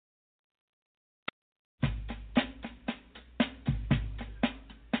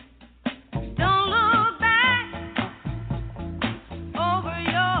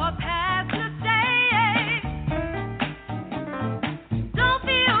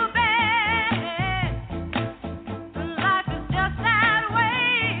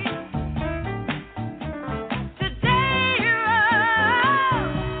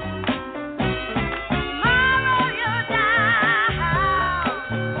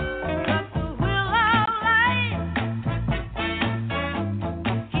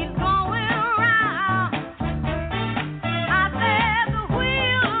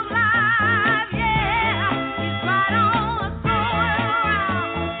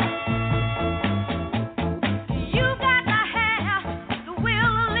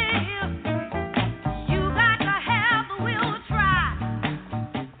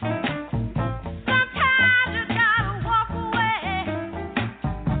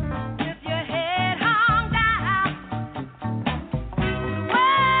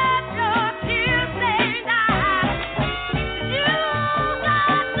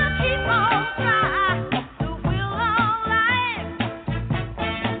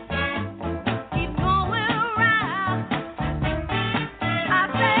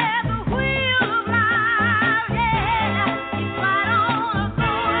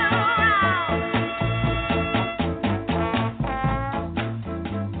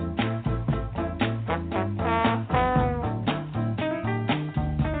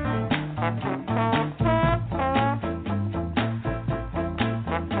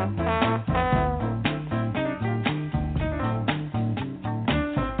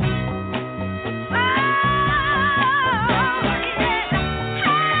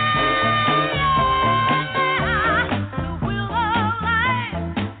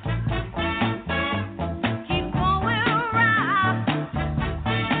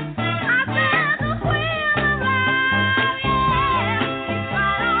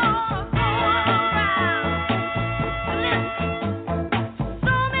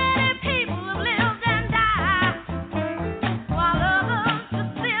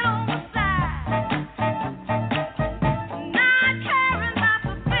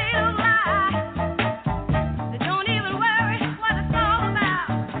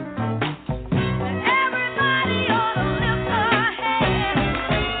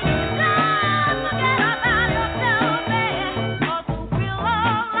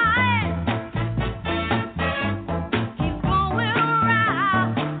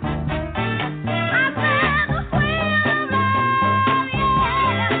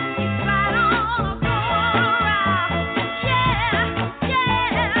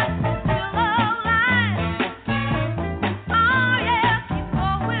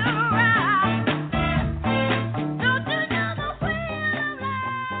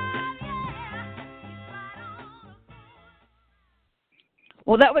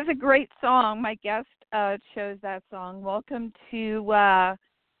Well, that was a great song. My guest chose that song. Welcome to a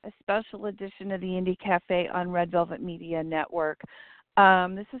special edition of the Indie Cafe on Red Velvet Media Network.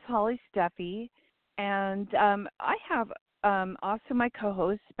 This is Holly Steffi, and I have also my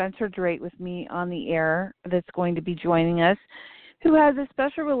co-host, Spencer Drake, with me on the air that's going to be joining us, who has a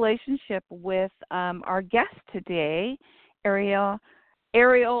special relationship with our guest today, Ariel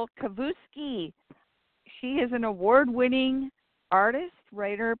Kavoussi. She is an award-winning artist,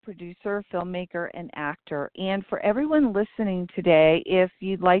 writer, producer, filmmaker, and actor. And for everyone listening today, if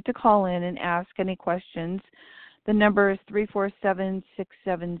you'd like to call in and ask any questions, the number is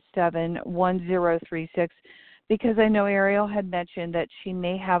 347-677-1036, because I know Ariel had mentioned that she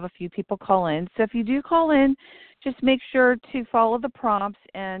may have a few people call in. So if you do call in, just make sure to follow the prompts,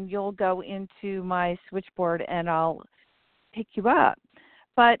 and you'll go into my switchboard, and I'll pick you up.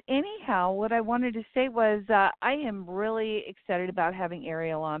 But anyhow, what I wanted to say was I am really excited about having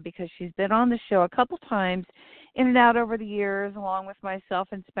Ariel on, because she's been on the show a couple times in and out over the years, along with myself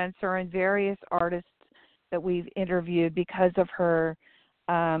and Spencer and various artists that we've interviewed, because of her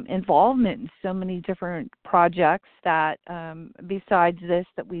involvement in so many different projects that besides this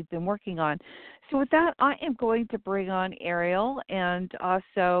that we've been working on. So with that, I am going to bring on Ariel and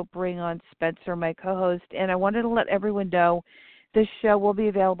also bring on Spencer, my co-host, and I wanted to let everyone know this show will be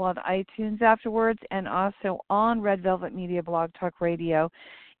available on iTunes afterwards and also on Red Velvet Media Blog Talk Radio.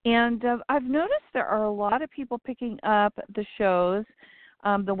 And I've noticed there are a lot of people picking up the shows,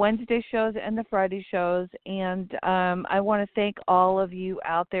 the Wednesday shows and the Friday shows. And I want to thank all of you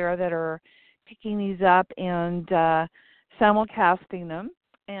out there that are picking these up and simulcasting them.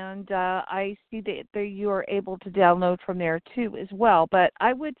 And I see that you are able to download from there too as well. But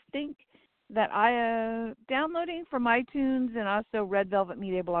I would think that downloading from iTunes and also Red Velvet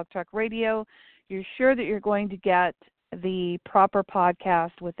Media Blog Talk Radio, you're sure that you're going to get the proper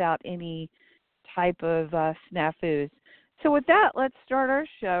podcast without any type of snafus. So with that, let's start our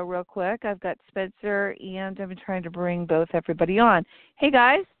show real quick. I've got Spencer, and I've been trying to bring everybody on. Hey,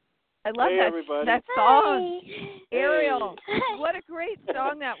 guys. I love that song. Hi. Ariel, what a great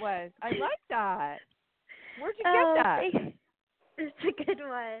song that was. I like that. Where'd you get that? It's a good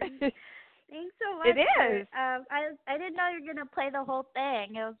one. Thanks so much. It is. I didn't know you were going to play the whole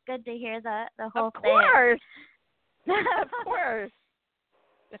thing. It was good to hear the whole thing. Of course. Of course.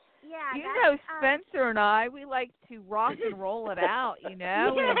 Yeah. You know, Spencer and I, we like to rock and roll it out, and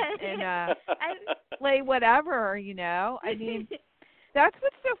play whatever, I mean, that's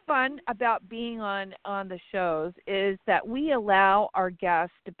what's so fun about being on the shows, is that we allow our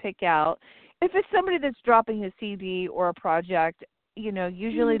guests to pick out, if it's somebody that's dropping a CD or a project,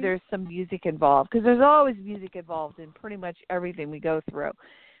 usually there's some music involved, because there's always music involved in pretty much everything we go through.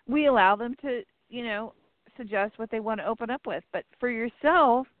 We allow them to, suggest what they want to open up with. But for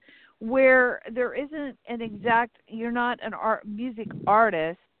yourself, where there isn't an exact, you're not an music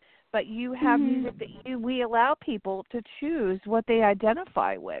artist, but you have music that we allow people to choose what they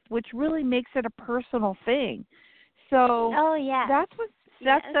identify with, which really makes it a personal thing. So that's what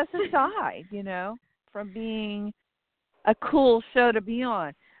sets us aside, from being a cool show to be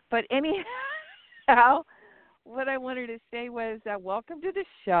on. But anyhow, what I wanted to say was welcome to the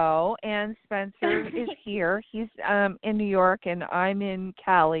show, and Spencer is here. He's in New York, and I'm in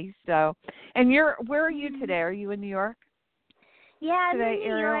Cali. So, and where are you today? Are you in New York? Yeah, I'm today, in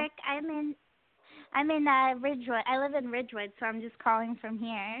New Ariel? York. I'm in Ridgewood. I live in Ridgewood, so I'm just calling from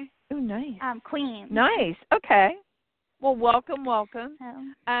here. Oh, nice. Queens. Nice. Okay. Well, welcome.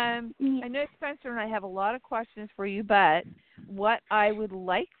 I Yeah. know Spencer and I have a lot of questions for you, but what I would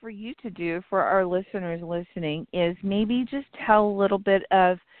like for you to do for our listeners listening is maybe just tell a little bit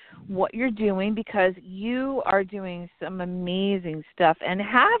of what you're doing, because you are doing some amazing stuff and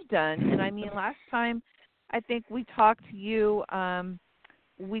have done. And I mean, last time I think we talked to you,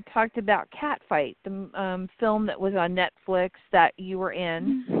 we talked about CATFIGHT, the film that was on Netflix that you were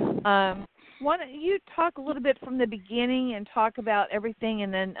in. Why don't you talk a little bit from the beginning and talk about everything,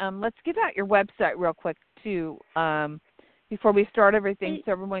 and then let's give out your website real quick, too, before we start everything,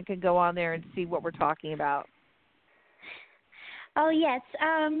 so everyone can go on there and see what we're talking about. Oh, yes.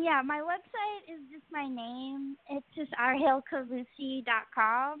 My website is just my name. It's just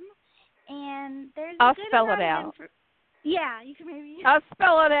arielkavoussi.com, and there's I'll spell it out. Yeah, you can maybe. I'll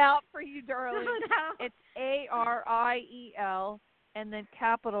spell it out for you, darling. It's Ariel, and then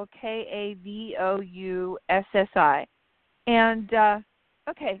capital Kavoussi. And,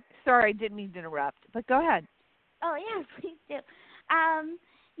 okay, sorry, I didn't mean to interrupt, but go ahead. Oh, yeah, please do.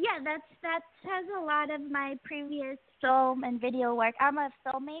 That has a lot of my previous film and video work. I'm a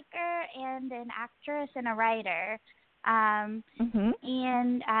filmmaker and an actress and a writer. And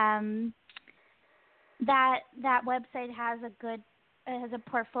that website has a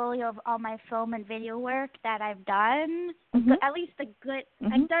portfolio of all my film and video work that I've done. At least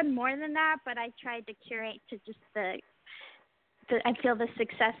I've done more than that, but I tried to curate to just the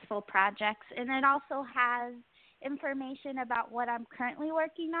successful projects. And it also has information about what I'm currently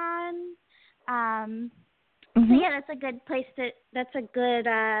working on. So yeah, that's a good place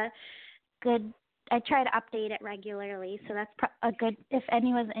I try to update it regularly. So that's a good, if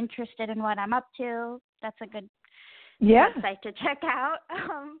anyone's interested in what I'm up to, that's a good website to check out.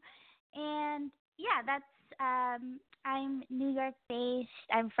 And yeah, that's, I'm New York based.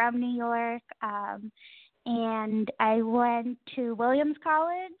 I'm from New York. And I went to Williams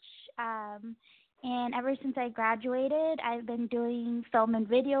College. And ever since I graduated, I've been doing film and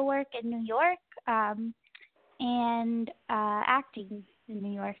video work in New York, and acting in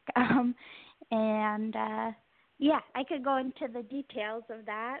New York. Yeah, I could go into the details of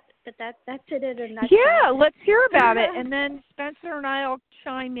that, but that's it in a nutshell. Yeah, let's hear about it. And then Spencer and I will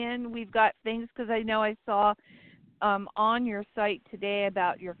chime in. We've got things, because I know I saw on your site today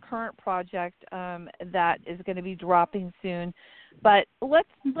about your current project that is going to be dropping soon. But let's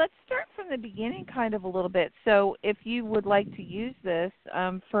start from the beginning kind of a little bit. So if you would like to use this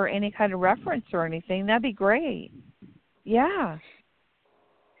for any kind of reference or anything, that'd be great. Yeah.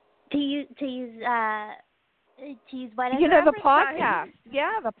 To use what? You know, the podcast.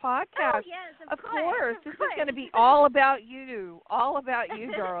 Yeah, the podcast. Oh, yes, of course. Of This course. is going to be all about you,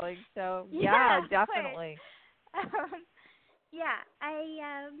 darling. So yeah, definitely.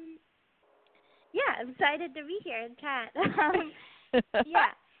 I'm excited to be here in Cat.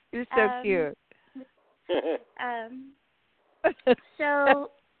 You're so cute.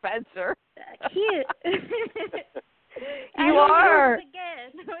 So Spencer. Cute. You are.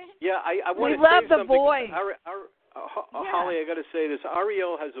 Yeah, I want to We love say the something. voice. Holly, I got to say this.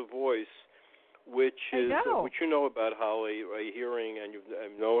 Ariel has a voice, which you know about Holly, hearing, and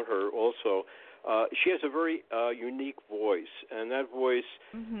you've known her also. She has a very unique voice, and that voice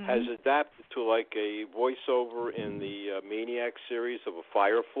has adapted to like a voiceover in the Maniac series of a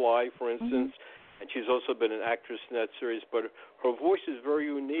Firefly, for instance. And she's also been an actress in that series, but her voice is very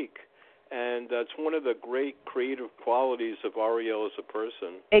unique. And that's one of the great creative qualities of Ariel as a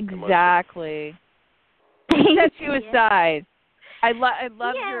person. Exactly. Set you aside. I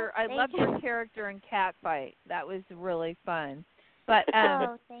love your character in CATFIGHT. That was really fun. But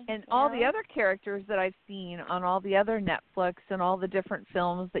and all the other characters that I've seen on all the other Netflix and all the different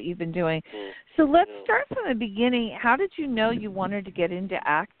films that you've been doing. So let's start from the beginning. How did you know you wanted to get into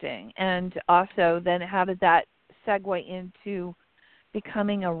acting? And also then how did that segue into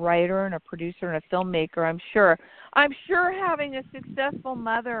becoming a writer and a producer and a filmmaker? I'm sure having a successful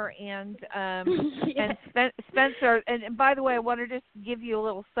mother and Spencer, and by the way, I want to just give you a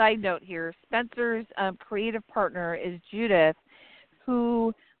little side note here. Spencer's creative partner is Judith,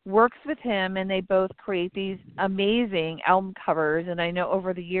 who works with him, and they both create these amazing album covers. And I know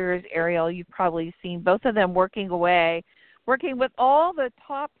over the years, Ariel, you've probably seen both of them working with all the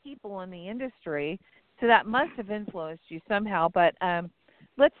top people in the industry. So that must have influenced you somehow. But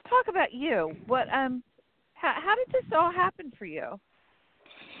let's talk about you. What? How did this all happen for you?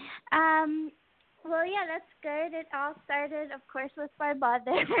 Well, yeah, that's good. It all started, of course, with my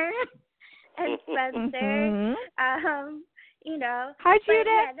mother and Spencer. You know. Hi, Judith.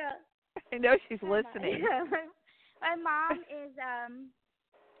 Yeah, no. I know she's listening. My mom is,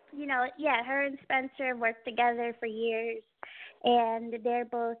 her and Spencer worked together for years, and they're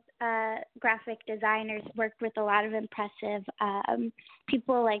both graphic designers, worked with a lot of impressive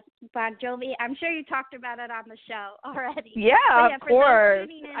people like Bon Jovi. I'm sure you talked about it on the show already. Yeah, of course.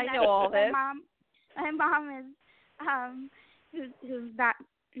 I know all this. My mom is,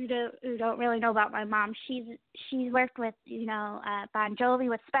 who don't really know about my mom. She's worked with Bon Jovi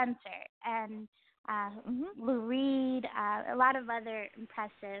with Spencer and Lou Reed, a lot of other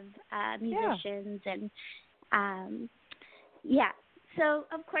impressive musicians and So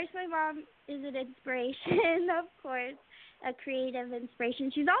of course my mom is an inspiration, of course, a creative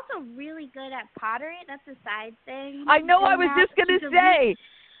inspiration. She's also really good at pottery. That's a side thing. I know. I was just going to say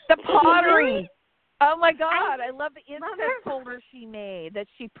the pottery. Really? Oh, my God. I love the incense holder she made that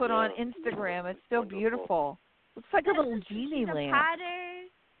she put on Instagram. It's so beautiful. Looks like a little genie lamp.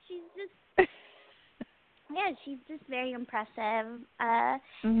 She's a potter. She's just very impressive.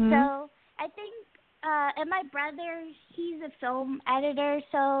 So I think, and my brother, he's a film editor,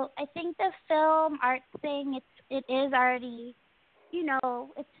 so I think the film art thing, it is already,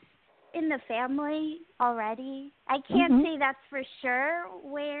 it's in the family already. I can't say that's for sure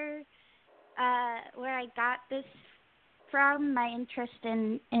where I got this from, my interest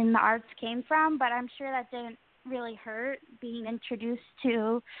in the arts came from, but I'm sure that didn't really hurt, being introduced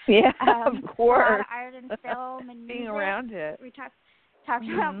to of course, a lot of art and film and being music. around it. We talked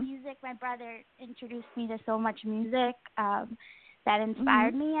about music. My brother introduced me to so much music that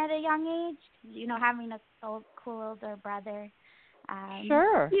inspired me at a young age. You know, having a cool older brother.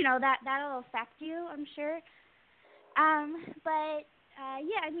 Sure. You know, that'll affect you, I'm sure. But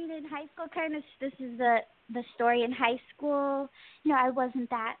yeah, I mean, in high school, kind of, this is the story. In high school, you know, I wasn't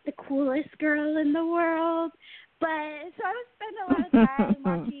the coolest girl in the world, but so I would spend a lot of time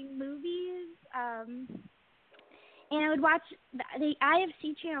watching movies, and I would watch the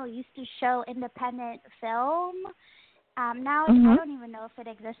IFC channel used to show independent film. Now I don't even know if it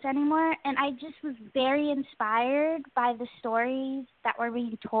exists anymore, and I just was very inspired by the stories that were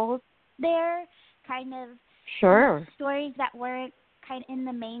being told there, kind of stories that weren't kind of in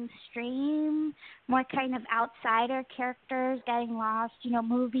the mainstream, more kind of outsider characters getting lost, you know,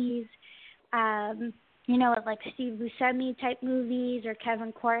 movies, you know, like Steve Buscemi type movies, or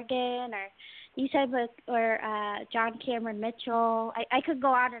Kevin Corrigan, or you said, or John Cameron Mitchell. I could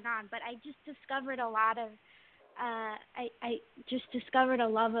go on and on, but I just discovered a lot of I just discovered a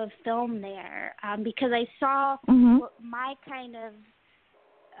love of film there, because I saw my kind of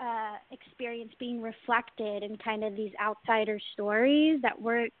experience being reflected in kind of these outsider stories that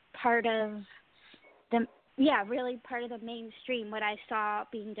weren't part of really part of the mainstream, what I saw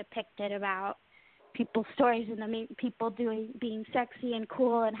being depicted about people's stories and people being sexy and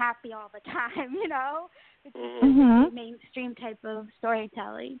cool and happy all the time, you know, which is the mainstream type of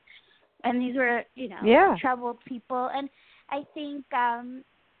storytelling. And these were, you know, troubled people. And I think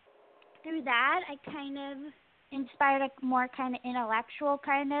through that, I kind of inspired a more kind of intellectual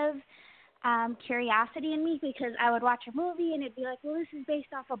kind of curiosity in me, because I would watch a movie and it'd be like, well, this is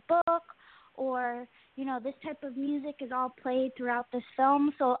based off a book, or, you know, this type of music is all played throughout this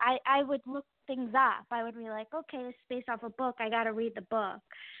film. So I would look things up. I would be like, okay, this is based off a book. I got to read the book.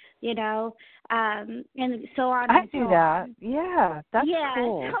 You know, and so on. I do that. Yeah, that's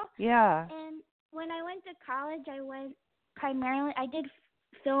cool. So, yeah. And when I went to college, I did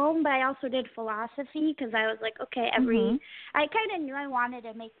film, but I also did philosophy, because I was like, okay, I kind of knew I wanted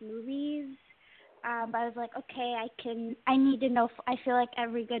to make movies, but I was like, okay, I need to know. I feel like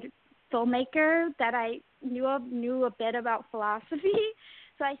every good filmmaker that I knew a bit about philosophy,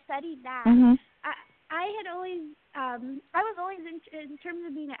 so I studied that. I had always, I was always, in terms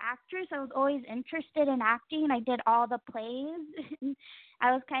of being an actress, I was always interested in acting. I did all the plays.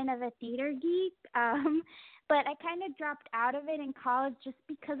 I was kind of a theater geek, but I kind of dropped out of it in college just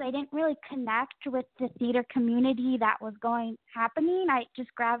because I didn't really connect with the theater community that was happening. I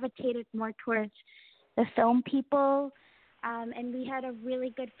just gravitated more towards the film people, and we had a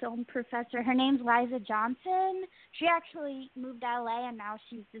really good film professor. Her name's Liza Johnson. She actually moved to LA, and now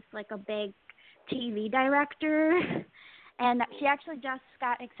she's just like a big TV director, and she actually just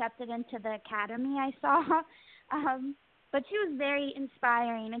got accepted into the academy, I saw, but she was very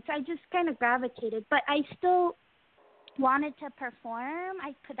inspiring, and so I just kind of gravitated, but I still wanted to perform.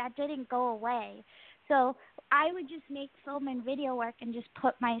 That didn't go away, so I would just make film and video work and just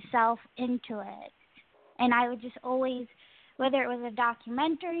put myself into it, and I would just always, whether it was a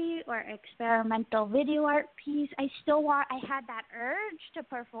documentary or experimental video art piece, I had that urge to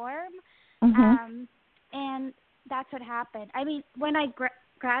perform. And that's what happened. I mean, when I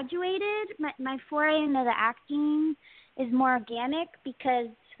graduated, my foray into the acting is more organic, because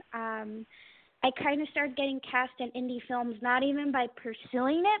I kind of started getting cast in indie films, not even by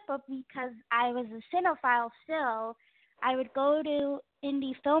pursuing it, but because I was a cinephile still. I would go to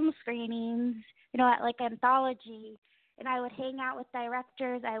indie film screenings, you know, at like Anthology, and I would hang out with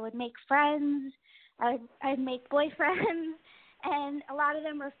directors. I would make friends. I'd make boyfriends. And a lot of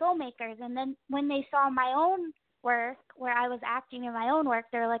them were filmmakers. And then when they saw my own work, where I was acting in my own work,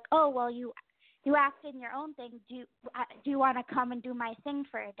 they're like, oh, well, you act in your own thing. Do you want to come and do my thing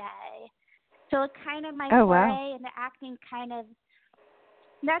for a day? So it kind of, my foray into acting kind of,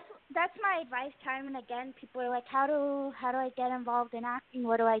 that's my advice time and again. People are like, how do I get involved in acting?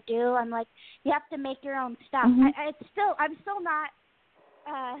 What do I do? I'm like, you have to make your own stuff.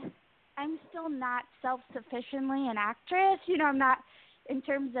 I'm still not self-sufficiently an actress. You know, I'm not in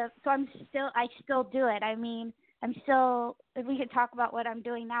terms of, so I still do it. I mean, we could talk about what I'm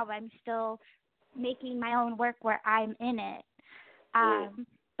doing now, but I'm still making my own work where I'm in it.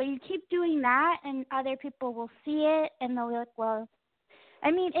 But you keep doing that and other people will see it and they'll be like, well,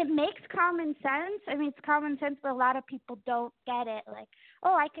 I mean, it makes common sense. I mean, it's common sense, but a lot of people don't get it. Like,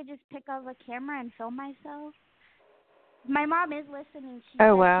 oh, I could just pick up a camera and film myself. My mom is listening. She said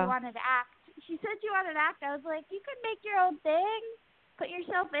she wanted to act. she said she wanted to act. I was like, you could make your own thing, put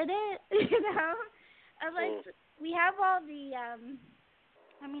yourself in it, you know. I was like, we have all the,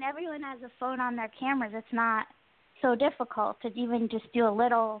 everyone has a phone on their cameras. It's not so difficult to even just do a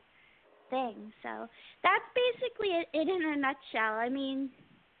little thing. So that's basically it in a nutshell. I mean,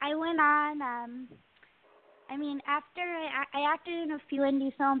 I went on, after I acted in a few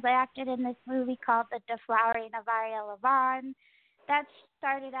indie films. I acted in this movie called The Deflowering of Ariel Kavoussi. That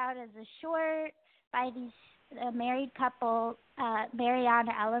started out as a short by these married couple,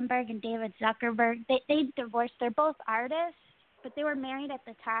 Mariana Ellenberg and David Zuckerberg. They divorced. They're both artists, but they were married at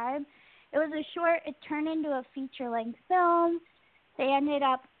the time. It was a short. It turned into a feature-length film. They ended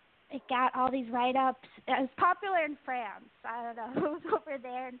up, it got all these write-ups. It was popular in France. I don't know. It was over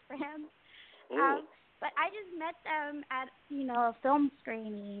there in France. But I just met them at, a film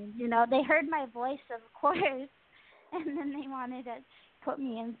screening. They heard my voice, of course, and then they wanted to put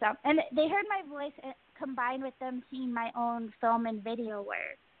me in some. And they heard my voice combined with them seeing my own film and video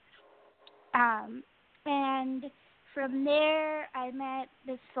work. And from there, I met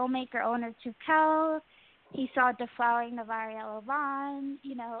this filmmaker, Onur Tukel. He saw Deflowering of Ariel Kavoussi,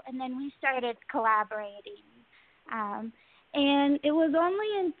 and then we started collaborating. And it was only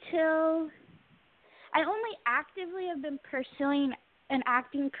until I only actively have been pursuing an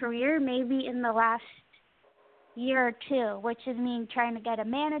acting career maybe in the last year or two, which is me trying to get a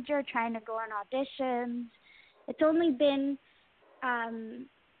manager, trying to go on auditions. It's only been the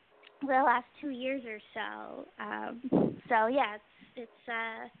last 2 years or so. So yeah, it's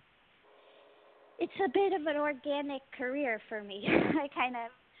a bit of an organic career for me. I kind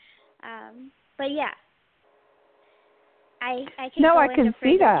of, but yeah, I can go into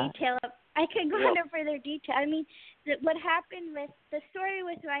further detail. I can go into further detail. I mean, what happened with the story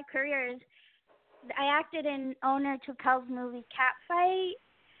with my career is I acted in Onur Tukel's movie CATFIGHT,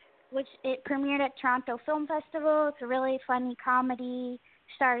 which it premiered at Toronto Film Festival. It's a really funny comedy.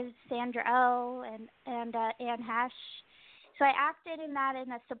 Stars Sandra Oh and Anne Heche. So I acted in that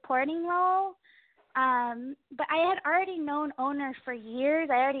in a supporting role. But I had already known Onur for years.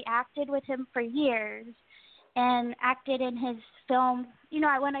 I already acted with him for years and acted in his film.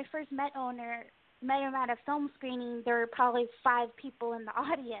 When I first met Onur, met him at a film screening, there were probably 5 people in the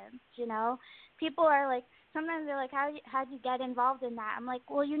audience, People are like, sometimes they're like, how'd you get involved in that? I'm like,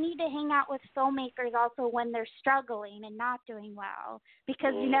 well, you need to hang out with filmmakers also when they're struggling and not doing well,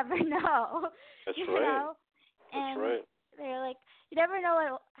 because you never know. That's you right. know? That's and right. They're like, you never know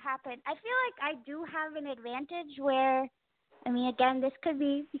what will happen. I feel like I do have an advantage where, again, this could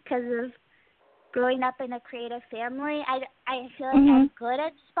be because of growing up in a creative family. I feel like I'm good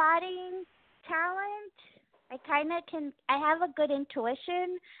at spotting talent. I have a good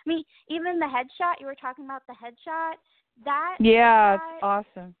intuition. Even the headshot, you were talking about the headshot. It's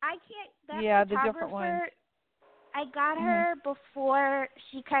awesome. I can't, the different ones. I got her before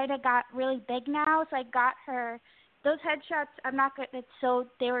she kind of got really big now, so I got her. Those headshots, I'm not good.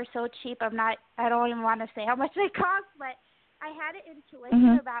 They were so cheap. I don't even want to say how much they cost, but I had an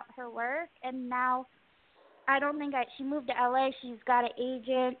intuition about her work, and now I don't think she moved to LA. She's got an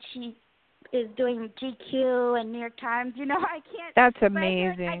agent. She is doing GQ and New York Times. I can't. That's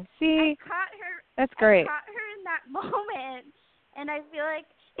amazing. I caught her. That's great. I caught her in that moment, and I feel like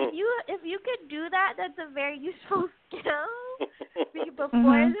if you could do that, that's a very useful skill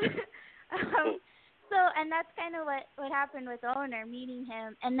before. So, and that's kind of what happened with Onur, meeting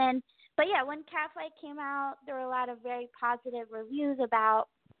him, and then. But yeah, when CATFIGHT came out, there were a lot of very positive reviews about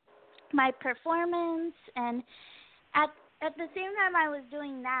my performance, and at the same time I was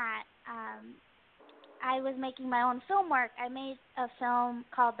doing that, I was making my own film work. I made a film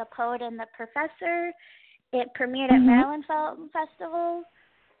called The Poet and the Professor. It premiered at Maryland Film Festival,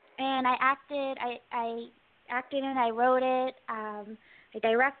 and I acted. I acted and I wrote it. I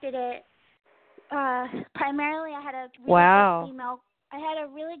directed it. Primarily, I had a really good female. I had a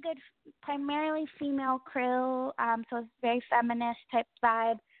really good, primarily female crew, so it's very feminist type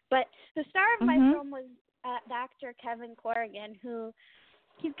vibe. But the star of my film was the actor Kevin Corrigan,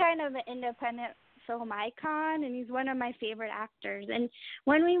 he's kind of an independent film icon, and he's one of my favorite actors. And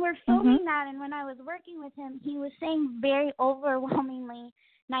when we were filming that and when I was working with him, he was saying very overwhelmingly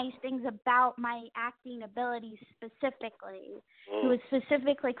nice things about my acting abilities specifically. He was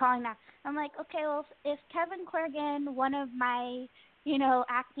specifically calling that. I'm like, okay, well, if Kevin Corrigan, one of my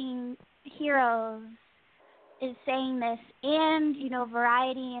acting heroes, is saying this, and,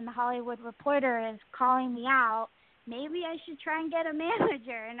 Variety and the Hollywood Reporter is calling me out, maybe I should try and get a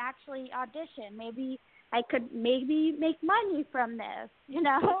manager and actually audition. Maybe I could make money from this,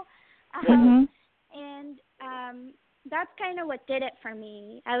 that's kind of what did it for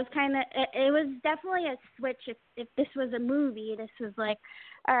me. I was kind of, it was definitely a switch. If this was a movie, this was like,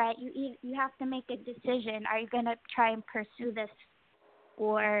 all right, you have to make a decision. Are you going to try and pursue this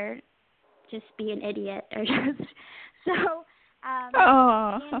or just be an idiot? Or just, so,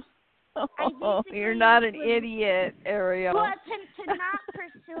 you're not an idiot, Ariel. Well, to not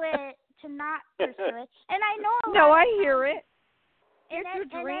pursue it, and I know. No, I hear it.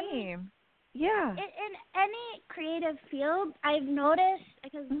 It's your dream. Yeah. In any creative field, I've noticed,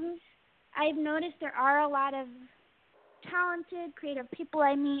 because I've noticed there are a lot of talented, creative people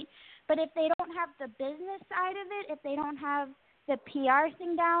I meet, but if they don't have the business side of it, if they don't have the PR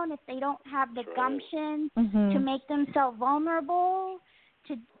thing down, if they don't have the gumption to make themselves vulnerable,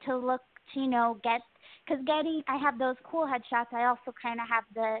 to look, to get, because I have those cool headshots. I also kind of have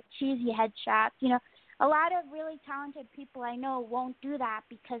the cheesy headshots. A lot of really talented people I know won't do that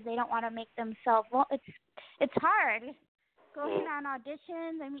because they don't want to make themselves. Well, it's hard going on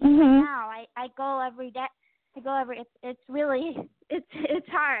auditions. I mean, even now I go every day. It's really it's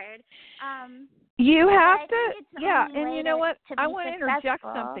hard. You have to, and you know what? I want to interject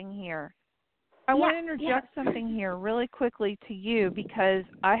something here. I want to interject something here really quickly to you, because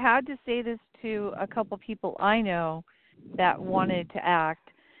I had to say this to a couple people I know that wanted to act.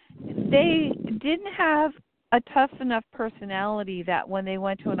 They didn't have a tough enough personality that when they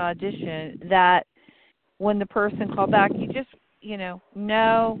went to an audition, that when the person called back, you just,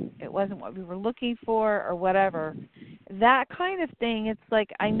 no, it wasn't what we were looking for or whatever. That kind of thing, it's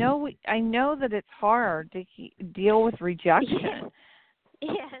like, I know that it's hard to deal with rejection.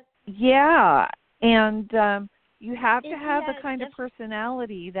 Yeah, and you have to have the kind of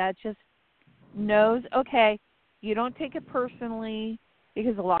personality that just knows, okay, you don't take it personally,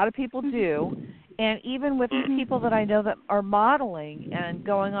 because a lot of people do. And even with people that I know that are modeling and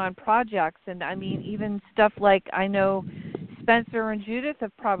going on projects, and I mean, even stuff like, I know Spencer and Judith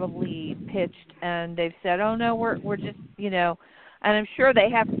have probably pitched, and they've said, oh no, we're just, and I'm sure they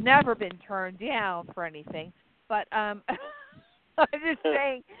have never been turned down for anything. But I'm just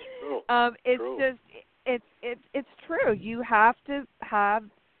saying, it's just, it's true. You have to have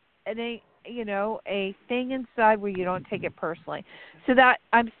a thing inside where you don't take it personally. So that,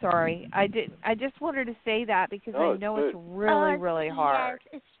 I'm sorry, I just wanted to say that, because I know it's really, really hard.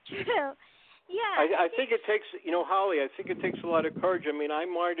 Yes, it's true. Yeah. I think it takes, Holly, I think it takes a lot of courage. I mean, I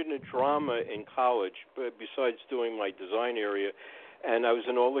minored in drama in college, but besides doing my design area, and I was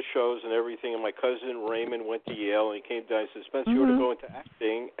in all the shows and everything, and my cousin Raymond went to Yale, and he came down and said, Spencer, you ought to go into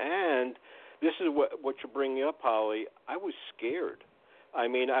acting. And this is what you're bringing up, Holly. I was scared. I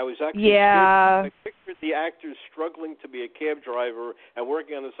mean, I was actually scared. I pictured the actors struggling to be a cab driver and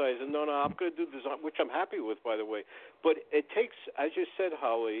working on the side. I said, no, I'm going to do this, which I'm happy with, by the way. But it takes, as you said,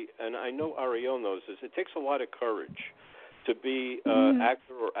 Holly, and I know Ariel knows this, it takes a lot of courage to be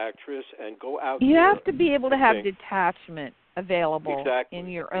actor or actress and go out there. You have to be able to have detachment available in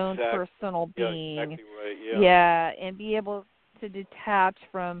your own personal being. Yeah, exactly right. Yeah, and be able to detach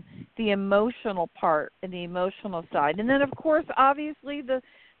from the emotional part and the emotional side, and then of course, obviously, the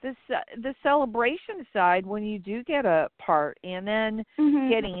celebration side when you do get a part, and then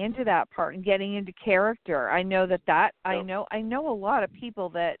getting into that part and getting into character. I know I know a lot of people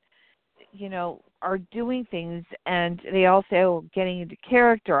that are doing things, and they all say, "Oh, getting into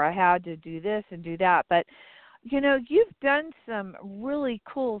character, I had to do this and do that," but you've done some really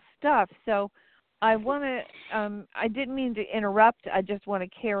cool stuff, so. I want to. I didn't mean to interrupt. I just want to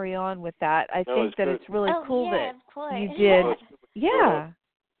carry on with that. I think that it's really cool that you did. Yeah.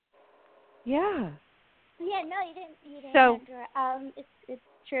 Yeah. Yeah. No, you didn't. So, it's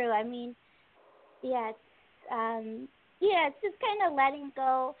true. I mean, it's just kind of letting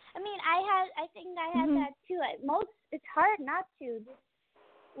go. I mean, I think I had that too. It's hard not to just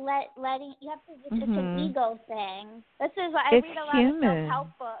letting. You have to. It's an ego thing. This is why I read a lot of self-help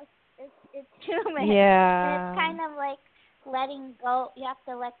books. It's human. Yeah. And it's kind of like letting go. You have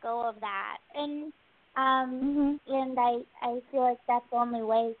to let go of that. And and I feel like that's the only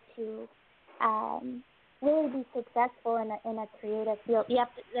way to really be successful in a creative field. You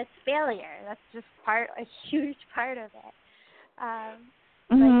have to. That's failure. That's just a huge part of it.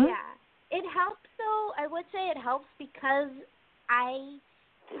 But yeah, it helps though. I would say it helps because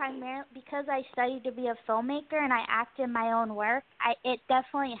because I studied to be a filmmaker and I act in my own work, it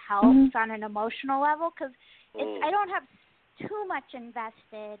definitely helps on an emotional level, because I don't have too much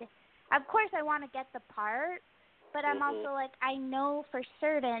invested. Of course, I want to get the part, but I'm also like, I know for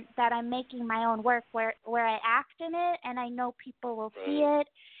certain that I'm making my own work where I act in it, and I know people will see it,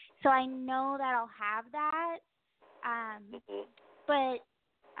 so I know that I'll have that. But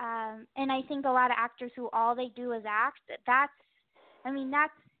And I think a lot of actors who all they do is act, that's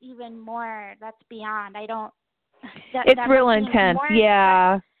even more, that's beyond. It's real intense,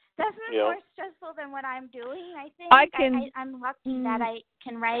 yeah. That's more stressful than what I'm doing, I think. I'm lucky that I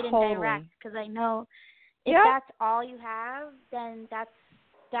can write and direct, because I know if that's all you have, then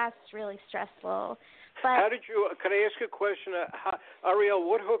that's really stressful. But how did you? Can I ask you a question? Ariel,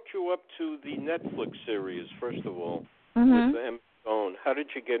 what hooked you up to the Netflix series? First of all, with Emma Stone. How did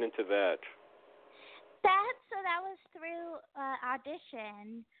you get into that? That was through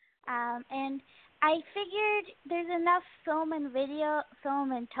audition, and I figured there's enough film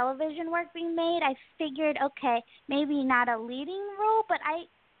and television work being made. I figured, okay, maybe not a leading role, but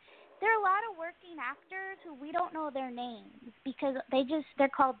there are a lot of working actors who we don't know their names because they're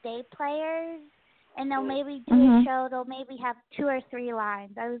called day players, and they'll maybe do a show, they'll maybe have 2 or 3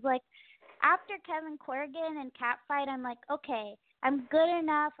 lines. I was like, after Kevin Corrigan and CATFIGHT, I'm like, okay, I'm good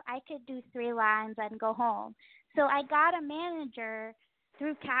enough. I could do 3 lines and go home. So I got a manager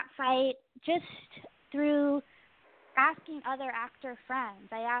through CATFIGHT, just through asking other actor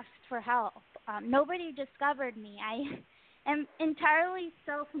friends. I asked for help. Nobody discovered me. I am entirely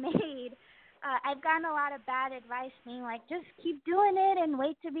self-made. I've gotten a lot of bad advice being like, just keep doing it and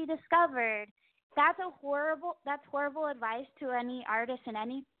wait to be discovered. That's horrible advice to any artist in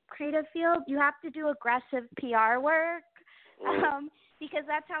any creative field. You have to do aggressive PR work, because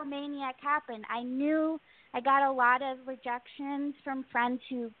that's how Maniac happened. I knew I got a lot of rejections from friends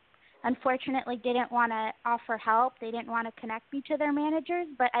who unfortunately didn't want to offer help. They didn't want to connect me to their managers,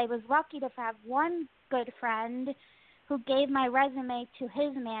 but I was lucky to have one good friend who gave my resume to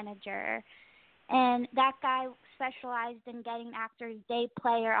his manager, and that guy specialized in getting actors day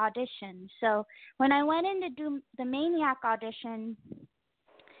player auditions. So when I went in to do the Maniac audition,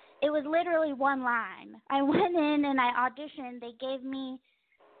 it was literally 1 line. I went in and I auditioned. They gave me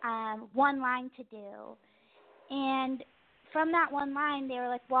 1 line to do. And from that 1 line, they were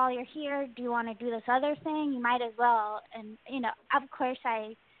like, while you're here, do you want to do this other thing? You might as well. And, of course,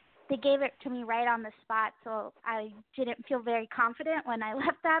 they gave it to me right on the spot, so I didn't feel very confident when I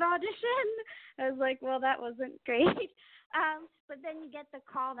left that audition. I was like, well, that wasn't great. But then you get the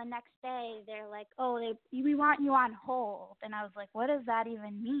call the next day. They're like, we want you on hold. And I was like, what does that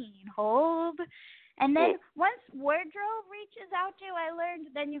even mean, hold? And then once wardrobe reaches out to you, I learned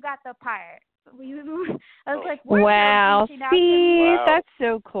then you got the part. I was like, wow, see, wow. That's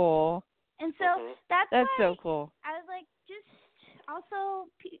so cool. And so that's so cool. I was like, just also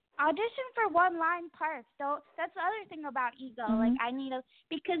audition for 1 line parts. That's the other thing about ego. Like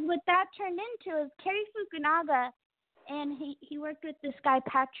because what that turned into is Cary Fukunaga, and he worked with this guy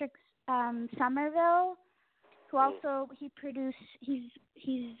Patrick Somerville, who also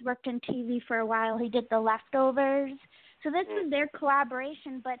he's worked in TV for a while. He did The Leftovers. So this was their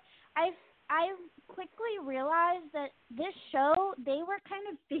collaboration, but I quickly realized that this show, they were kind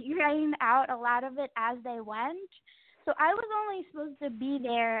of figuring out a lot of it as they went. So I was only supposed to be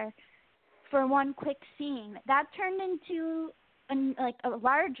there for 1 quick scene. That turned into a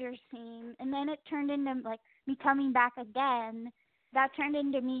larger scene, and then it turned into me coming back again. That turned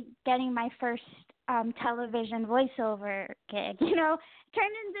into me getting my first television voiceover gig. It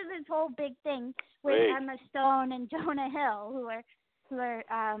turned into this whole big thing with Emma Stone and Jonah Hill, who are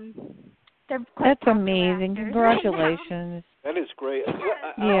they're quite That's amazing. Congratulations. That is great.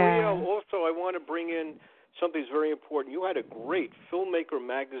 Also, I want to bring in something's very important. You had a great Filmmaker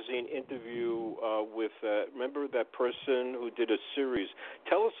magazine interview with remember that person who did a series.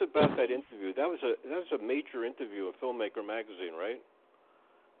 Tell us about that interview. That was a major interview in Filmmaker magazine, right?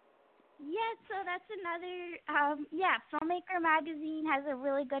 Yeah, so that's another Filmmaker magazine has a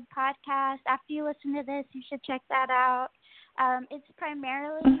really good podcast. After you listen to this, you should check that out. It's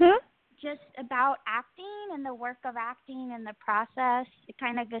primarily just about acting and the work of acting and the process. It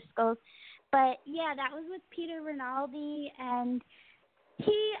kind of just goes. But, yeah, that was with Peter Rinaldi, and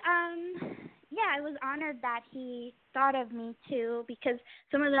I was honored that he thought of me, too, because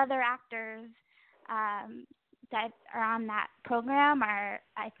some of the other actors that are on that program are,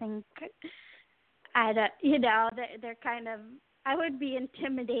 I think, they're kind of, I would be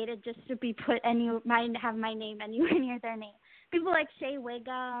intimidated just to be have my name anywhere near their name. People like Shea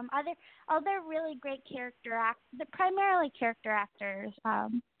Wiggum, other really great character actors, primarily character actors.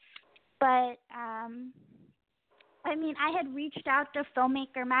 But, I had reached out to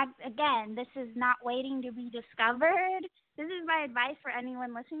Filmmaker again, this is not waiting to be discovered. This is my advice for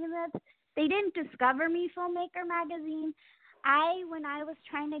anyone listening to this. They didn't discover me, Filmmaker magazine. When I was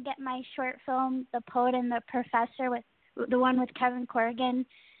trying to get my short film, The Poet and the Professor, with the one with Kevin Corrigan,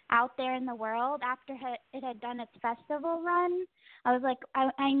 out there in the world after it had done its festival run. I was like,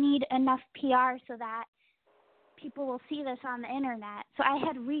 I need enough PR so that people will see this on the internet. So I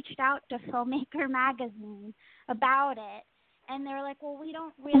had reached out to Filmmaker magazine about it, and they were like, well, we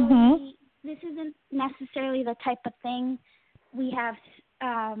don't really, this isn't necessarily the type of thing we have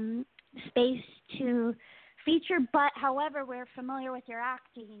space to feature, but however, we're familiar with your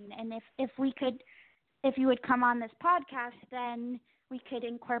acting, and if you would come on this podcast, then we could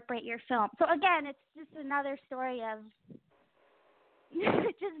incorporate your film. So again, it's just another story of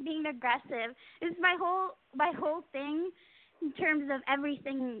just being aggressive. It's my whole thing in terms of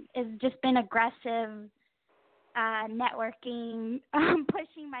everything has just been aggressive, networking,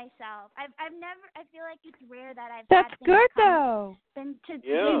 pushing myself. I feel like it's rare that I've That's had things good though. Been to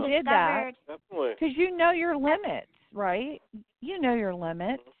you did that. Definitely. Because you know your limits, right? You know your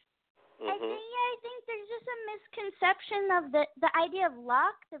limits. I think there's just a misconception of the idea of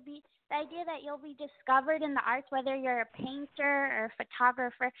luck, the idea that you'll be discovered in the arts, whether you're a painter or a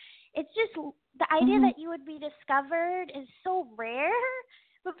photographer. It's just the idea that you would be discovered is so rare.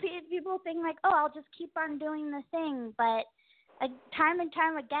 But people think like, oh, I'll just keep on doing the thing. But time and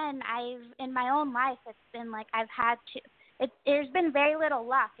time again, in my own life, it's been like I've had to. There's been very little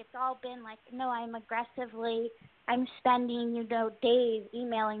luck. It's all been like, no, I'm spending, days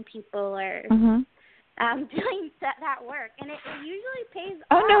emailing people or doing that work. And it usually pays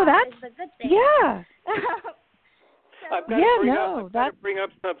off. Oh, no, that's is a good thing. Yeah. I've got to bring up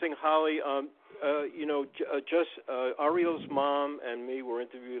something, Holly. Just Ariel's mom and me were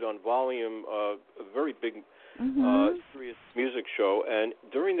interviewed on Volume, a very big, serious music show. And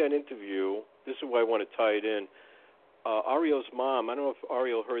during that interview, this is why I want to tie it in. Ariel's mom, I don't know if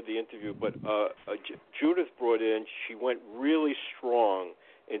Ariel heard the interview, but Judith brought in, she went really strong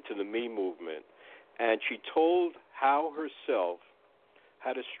into the Me movement. And she told how herself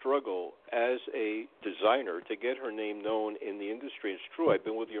had a struggle as a designer to get her name known in the industry. It's true. I've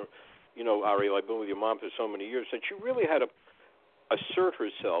been with Ariel, I've been with your mom for so many years, and she really had to assert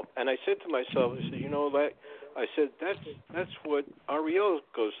herself. And I said to myself, I said, that's what Ariel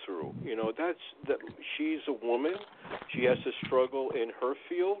goes through. She's a woman. She has to struggle in her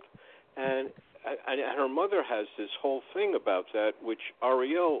field, and her mother has this whole thing about that, which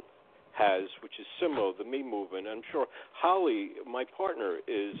Ariel has, which is similar, the Me movement. I'm sure Holly, my partner,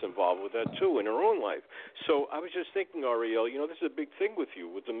 is involved with that too in her own life. So I was just thinking, Ariel, this is a big thing with you,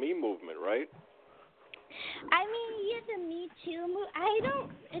 with the Me movement, right? I mean, the Me Too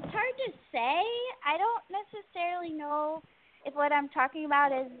movement, it's hard to say. I don't necessarily know if what I'm talking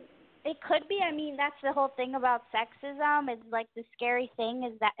about is, it could be, that's the whole thing about sexism, is like the scary thing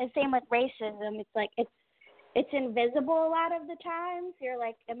is that, same with racism, it's like, it's invisible a lot of the times. You're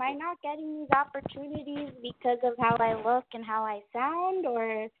like, am I not getting these opportunities because of how I look and how I sound,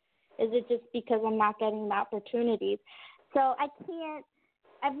 or is it just because I'm not getting the opportunities? So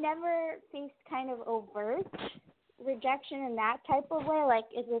I've never faced kind of overt rejection in that type of way, like,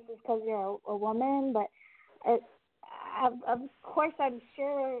 is this because you're a woman? But of course, I'm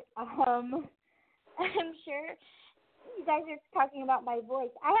sure you guys are talking about my voice.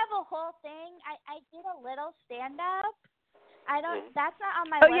 I have a whole thing. I did a little stand-up. That's not on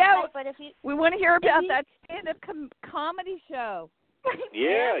my website, but if you... We want to hear about that stand-up comedy show.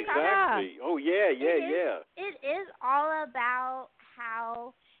 Yeah, exactly. Oh, yeah. It is all about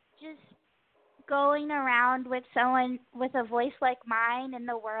how just going around with someone with a voice like mine in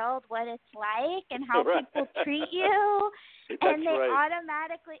the world, what it's like, and how people treat you. And they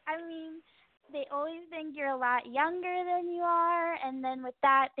automatically... they always think you're a lot younger than you are, and then with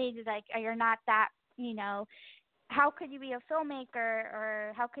that, they like, oh, you're not that, how could you be a filmmaker,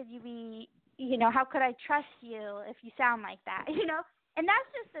 or how could you be, how could I trust you if you sound like that, And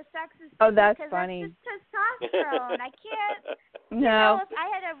that's just the sexist thing. Oh, that's because funny. That's just testosterone. I can't, no, if I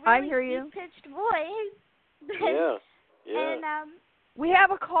had a really deep-pitched voice, then, yeah. And, we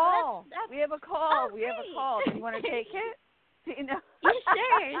have a call. That's, we have a call. Oh, we have a call. Do you want to take it?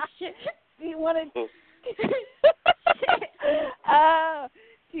 Sure. Do you want to?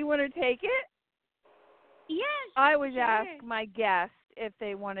 Do you want to take it? Yes. I always ask my guests if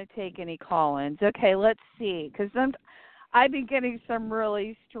they want to take any call-ins. Okay, let's see, because I've been getting some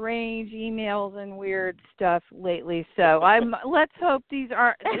really strange emails and weird stuff lately. So let's hope this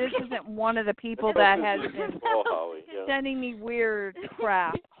isn't one of the people that has been sending me weird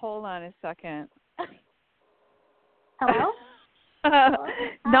crap. Hold on a second. Hello?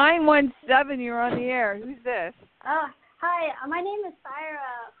 917, you're on the air. Who's this? Oh, Hi, my name is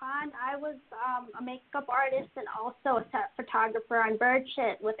Syra Khan. I was a makeup artist and also a set photographer on Bird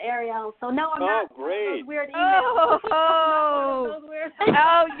Shit with Ariel. So no, I'm not great. one of those weird emails. Oh,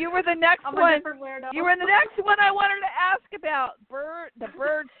 you were the next I'm one. A different weirdo. You were the next one I wanted to ask about. The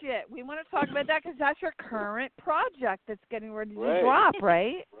Bird Shit. We want to talk about that because that's your current project that's getting ready to drop,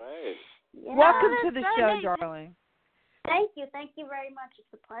 right? Right. Yeah, Welcome to the show, darling. Thank you very much. It's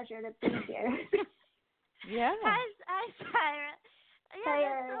a pleasure to be here. Yeah. Hi, Syra. Yeah, Hey,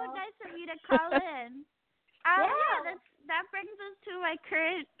 that's Ariel. so nice of you to call in. That brings us to my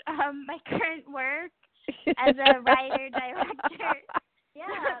current work as a writer director. Yeah,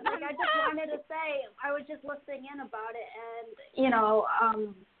 I just wanted to say I was just listening in about it, and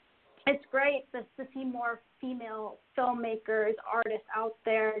it's great to see more female filmmakers, artists out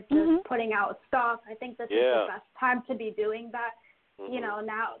there just putting out stuff. I think this is the best time to be doing that.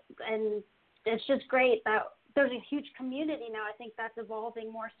 Now, and it's just great that there's a huge community now. I think that's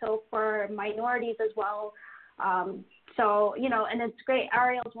evolving more so for minorities as well. And it's great.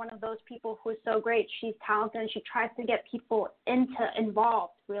 Ariel's one of those people who's so great. She's talented and she tries to get people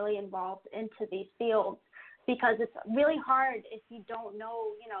really involved into these fields, because it's really hard if you don't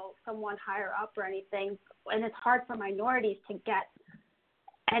know, someone higher up or anything. And it's hard for minorities to get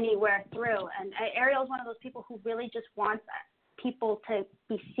anywhere through. And Ariel's one of those people who really just wants people to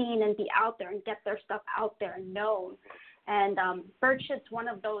be seen and be out there and get their stuff out there and known. And Bird Shit's one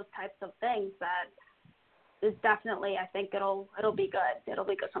of those types of things that is definitely, I think it'll be good. It'll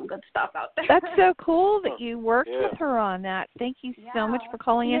be some good stuff out there. That's so cool that you worked with her on that. Thank you so much for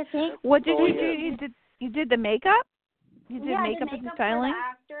calling in. What did you do? You did the makeup? You did makeup and styling?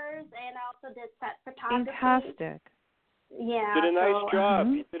 For the actors, and I also did set photography. Fantastic. Yeah. You did a nice job.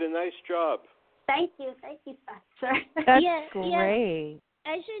 You did a nice job. Thank you, Spencer. That's great.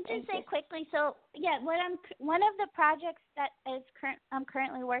 I should just say quickly. So, one of the projects that I'm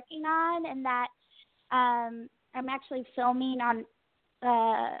currently working on, and that I'm actually filming on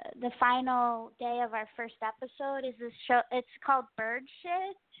the final day of our first episode, is this show. It's called Bird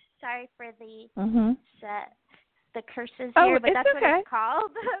Shit. Sorry for the curses here, but that's what it's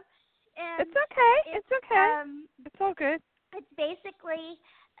called. And it's okay. It's it's all good. It's basically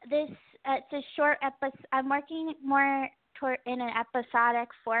this. It's a short episode. I'm working more in an episodic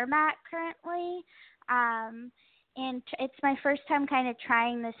format currently, and it's my first time kind of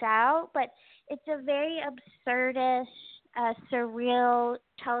trying this out. But it's a very absurdist, surreal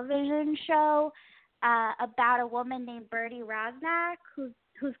television show about a woman named Birdie Rosnack,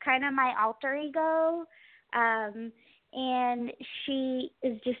 who's kind of my alter ego, and she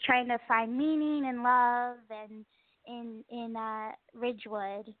is just trying to find meaning and love and in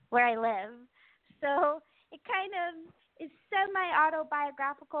Ridgewood, where I live. So it kind of is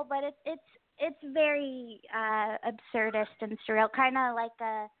semi-autobiographical, but it's very absurdist and surreal, kind of like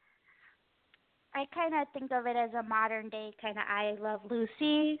I kind of think of it as a modern day kind of I Love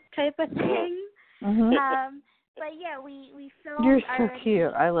Lucy type of thing. But yeah, we filmed. You're so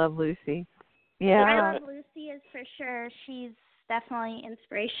cute. I love Lucy. Yeah. I Love Lucy is for sure. She's definitely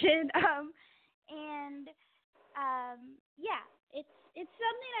inspiration. It's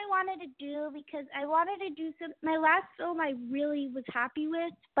something I wanted to do because I wanted to do my last film I really was happy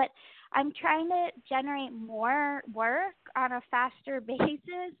with, but I'm trying to generate more work on a faster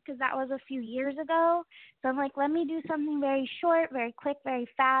basis because that was a few years ago. So I'm like, let me do something very short, very quick, very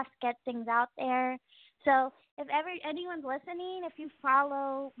fast, get things out there. So if anyone's listening, if you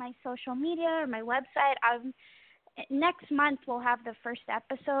follow my social media or my website, next month we'll have the first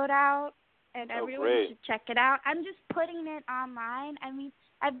episode out. And everyone should check it out. I'm just putting it online. I mean,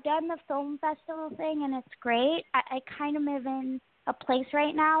 I've done the film festival thing, and it's great. I kind of am in a place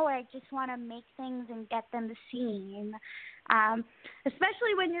right now where I just want to make things and get them seen.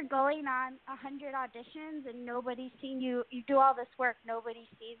 Especially when you're going on 100 auditions and nobody's seen you. You do all this work, nobody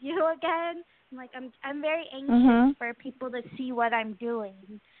sees you again. I'm very anxious for people to see what I'm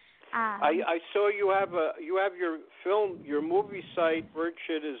doing. I saw you have your movie site. Bird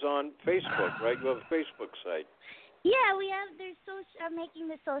Shit is on Facebook, right? You have a Facebook site. Yeah, we have. I'm making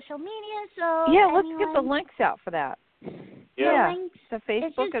the social media, so yeah. Let's get the links out for that. Yeah. The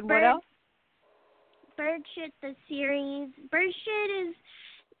Facebook and what else? Bird Shit, the series. Bird Shit is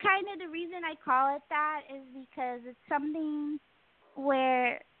kind of the reason I call it that is because it's something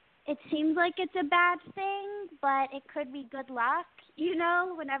where it seems like it's a bad thing, but it could be good luck,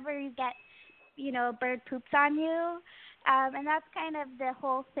 whenever you get, a bird poops on you. And that's kind of the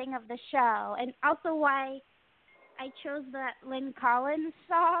whole thing of the show. And also why I chose that Lynn Collins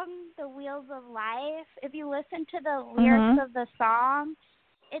song, The Wheels of Life. If you listen to the lyrics of the song,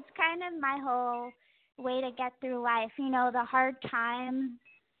 it's kind of my whole way to get through life. You know, the hard times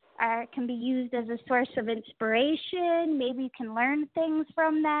can be used as a source of inspiration. Maybe you can learn things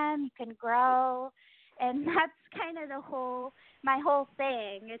from them. You can grow. And that's kind of my whole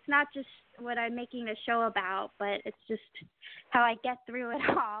thing. It's not just what I'm making a show about, but it's just how I get through it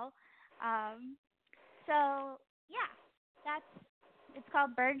all. So, yeah, it's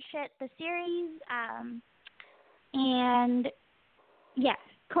called Bird Shit, the series. And, yes,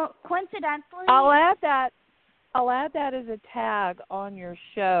 coincidentally. I'll add that as a tag on your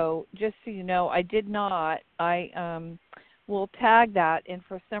show, just so you know. I did not. I will tag that, and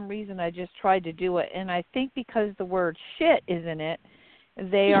for some reason I just tried to do it, and I think because the word shit is in it,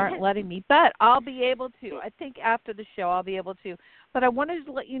 they aren't letting me. But I'll be able to. I think after the show I'll be able to. But I wanted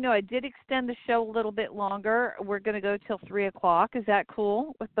to let you know I did extend the show a little bit longer. We're going to go till 3 o'clock. Is that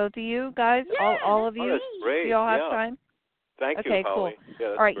cool with both of you guys? Yeah, all of you? Oh, that's great. Do you all have time? Thank you, okay, Holly. cool.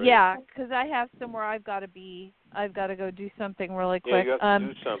 Yeah, all right, great. yeah, because I have somewhere I've got to be. I've got to go do something really quick. Yeah, you have to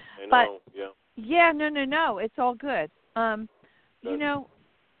do something. I know. Yeah, no. It's all good. You know,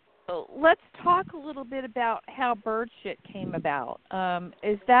 let's talk a little bit about how Bird Shit came about.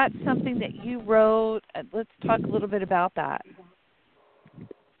 Is that something that you wrote? Let's talk a little bit about that.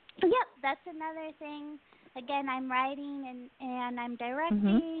 Yep, that's another thing. Again, I'm writing and I'm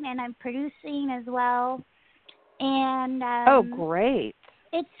directing and I'm producing as well. And oh, great!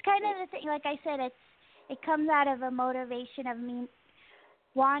 It's kind of the thing. Like I said, it comes out of a motivation of me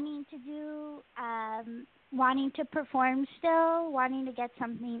wanting to perform still, wanting to get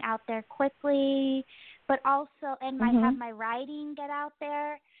something out there quickly, but also have my writing get out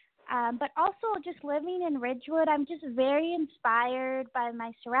there. But also just living in Ridgewood, I'm just very inspired by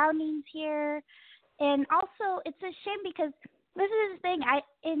my surroundings here. And also, it's a shame because this is the thing.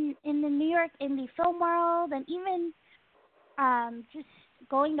 In the New York indie film world, and even just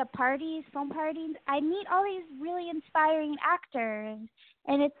going to film parties, I meet all these really inspiring actors.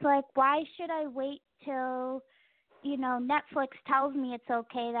 And it's like, why should I wait till, Netflix tells me it's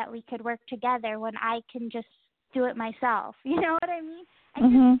okay that we could work together when I can just do it myself? You know what I mean?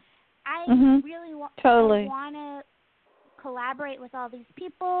 I really want to collaborate with all these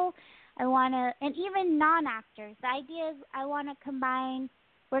people. I want to, and even non-actors. The idea is I want to combine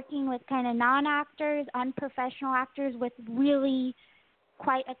working with kind of non-actors, unprofessional actors with really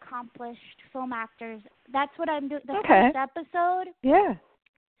quite accomplished film actors. That's what I'm doing. The first episode. Yeah.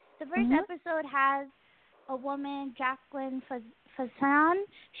 The first episode has a woman, Jacqueline Fasson.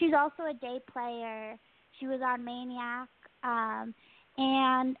 She's also a day player. She was on Maniac.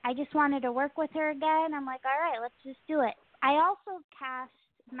 And I just wanted to work with her again. I'm like, all right, let's just do it. I also cast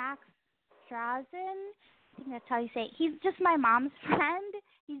Max Strazen. I think that's how you say it. He's just my mom's friend.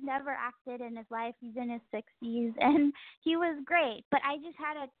 He's never acted in his life. He's in his 60s, and he was great. But I just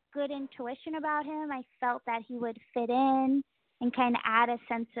had a good intuition about him. I felt that he would fit in and kind of add a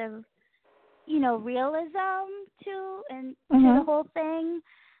sense of, realism to the whole thing,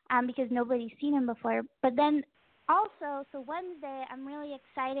 because nobody's seen him before. But then also, so Wednesday, I'm really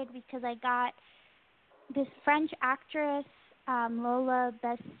excited because I got this French actress, Lola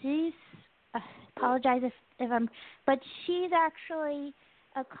Bessis. Apologize if I'm, but she's actually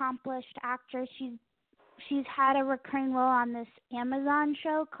accomplished actress. She's had a recurring role on this Amazon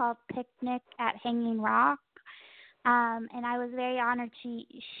show called Picnic at Hanging Rock, and I was very honored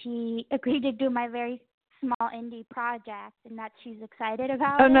she agreed to do my very small indie project, and that she's excited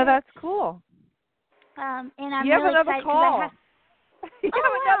about it. Oh no, that's cool. And I'm you have really another excited call. You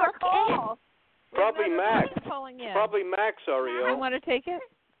have another call. Probably Max. Calling in. Probably Max, Ariel. You want to take it?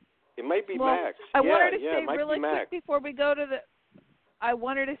 It might be well, Max. I wanted to say it might really be Max. quick before we go to the. I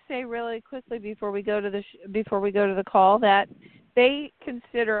wanted to say really quickly before we go to the call that they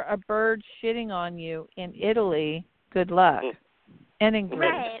consider a bird shitting on you in Italy good luck, and in Greece.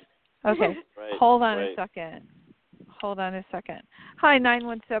 Right. Okay. Right. Hold on a second. Hi,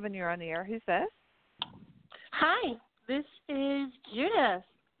 917. You're on the air. Who's this? Hi, this is Judith.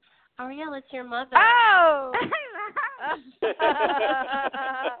 Ariel, it's your mother. Oh!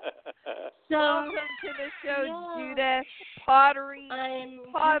 So, welcome to the show, Judith. Pottery.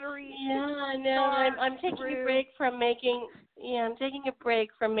 Yeah, no, I'm taking a break from making. Yeah, I'm taking a break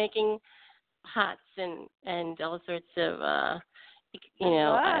from making pots and all sorts of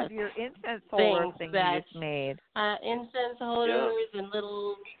your incense holder thing that, you just made. Incense holders and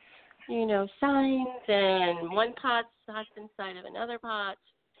little, signs, and one pot's inside of another pot.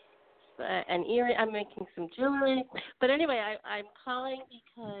 And earring. I'm making some jewelry. But anyway, I'm calling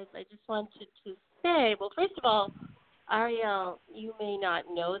because I just wanted to say, well, first of all, Ariel, you may not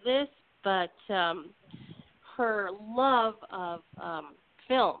know this, but her love of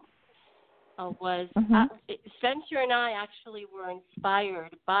film was Spencer and I actually were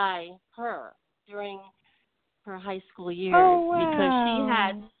inspired by her during her high school years because she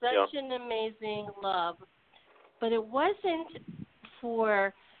had such an amazing love. But it wasn't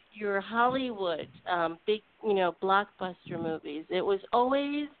for your Hollywood big, blockbuster movies. It was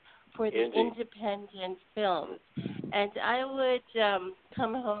always for the independent films. And I would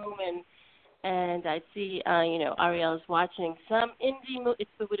come home and I'd see, Ariel's watching some indie movie.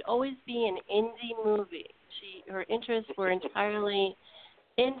 It would always be an indie movie. Her interests were entirely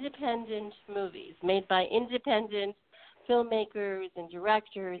independent movies made by independent filmmakers and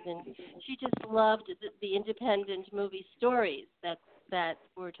directors, and she just loved the independent movie stories that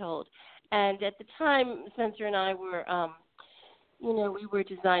were told. And at the time, Spencer and I were, we were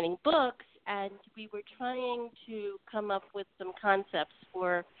designing books, and we were trying to come up with some concepts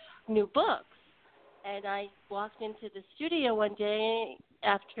for new books. And I walked into the studio one day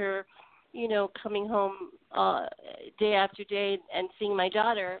after, coming home day after day and seeing my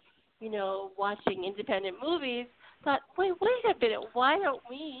daughter, watching independent movies, thought, wait a minute, why don't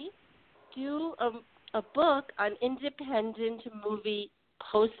we do a book on independent movie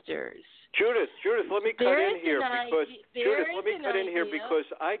posters? Judith, let me cut in here because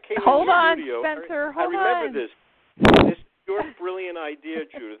I came Hold in the on, studio. Spencer, I remember on. this. This is your brilliant idea,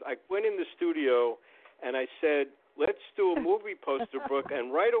 Judith. I went in the studio and I said, let's do a movie poster book,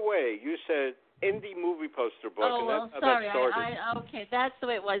 and right away you said indie movie poster book, and that's how sorry, that started. okay, that's the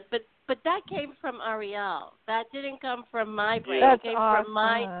way it was. But that came from Ariel. That didn't come from my brain. That's it came awesome. from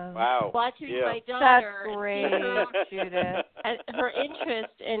my watching my daughter. That's great, Judith. And her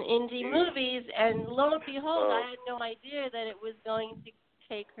interest in indie movies, and lo and behold, I had no idea that it was going to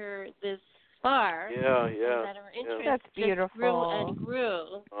take her this far. Yeah. And that her interest That's beautiful. just grew and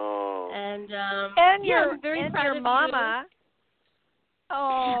grew. Oh. And your I'm very and proud your of mama. You.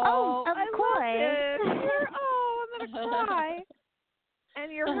 Oh, of course. I'm gonna cry.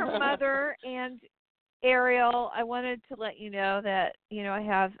 And you're her mother, and Ariel, I wanted to let you know that, I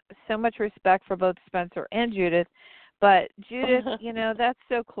have so much respect for both Spencer and Judith. But Judith, that's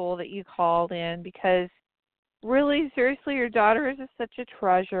so cool that you called in, because really, seriously, your daughter is such a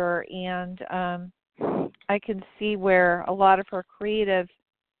treasure, and I can see where a lot of her creative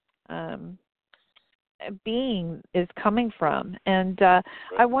being is coming from. And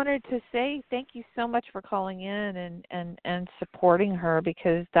I wanted to say thank you so much for calling in and supporting her,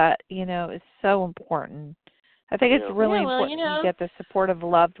 because that, is so important. I think it's really important you get the support of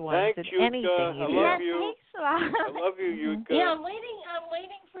loved ones in anything you do. I love you. Thanks a lot. I love you, Yuka. Yeah, I'm waiting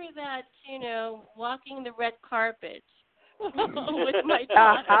for that, walking the red carpet with my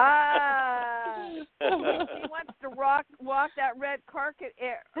daughter. She wants to walk that red carpet,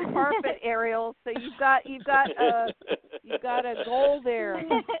 Ariel. So you've got a goal there.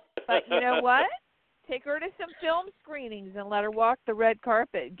 But you know what? Take her to some film screenings and let her walk the red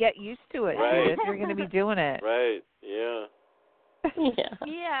carpet. Get used to it, Judith. You're going to be doing it. Right. Yeah.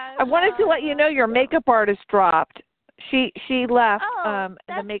 Yeah. I wanted to let you know your makeup artist dropped. She left.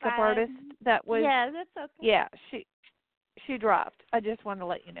 The makeup artist that was. Yeah, that's okay. Yeah, she dropped. I just wanted to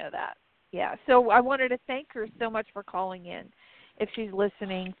let you know that. Yeah. So I wanted to thank her so much for calling in. If she's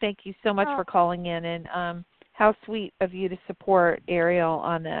listening, thank you so much for calling in, and how sweet of you to support Ariel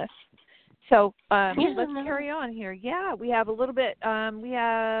on this. So let's carry on here. Yeah, we have a little bit. We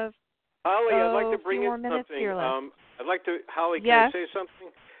have Holly, I'd like to bring in something. Holly, can I say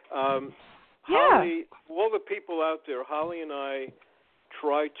something? Holly, all the people out there, Holly and I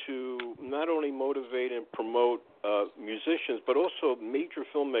try to not only motivate and promote musicians, but also major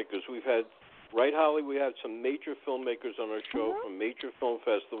filmmakers. We've had, right, Holly? We had some major filmmakers on our show from major film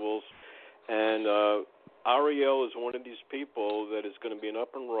festivals, and Ariel is one of these people that is going to be an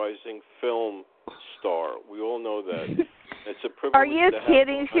up-and-rising film star. We all know that. It's a privilege. Are you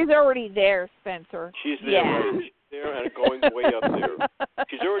kidding? She's already there, Spencer. She's there, right? She's there and going way up there.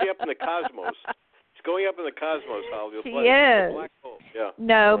 She's already up in the cosmos. She's going up in the cosmos, Holly. She is. Black hole. Yeah.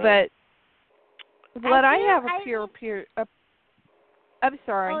 No, right. but I have a pure. I'm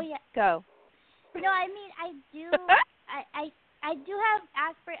sorry. Oh, yeah. Go. No, I mean, I do. I do have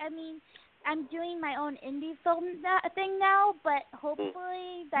aspirations. I mean, I'm doing my own indie film thing now, but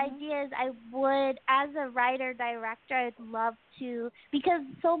hopefully the idea is I would, as a writer-director, I'd love to, because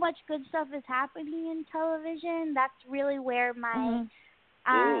so much good stuff is happening in television. That's really where my,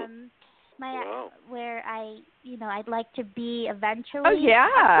 where I'd like to be eventually. Oh, yeah.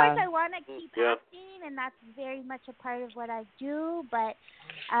 Of course, I want to keep acting, and that's very much a part of what I do, but,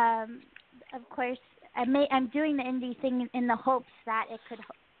 of course, I'm doing the indie thing in the hopes that it could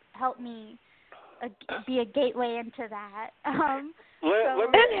help me be a gateway into that.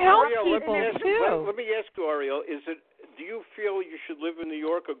 Let me ask you, Ariel, do you feel you should live in New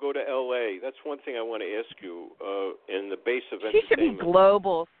York or go to L.A.? That's one thing I want to ask you in the base of entertainment. She should be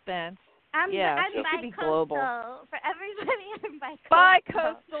global, Spence. I'm she should be global. For everybody, I'm bi-coastal.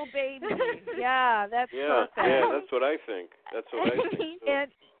 Bi-coastal, baby. Yeah, that's perfect. Yeah, that's what I think. And,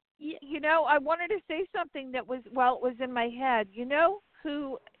 I wanted to say something that was, it was in my head. You know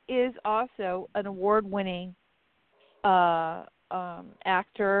who is also an award-winning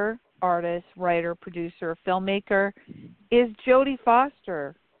actor, artist, writer, producer, filmmaker, is Jodie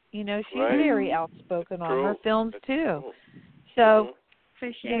Foster. She's very outspoken on her films, too. Cool. So,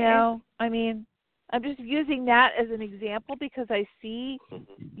 for sure. I'm just using that as an example because I see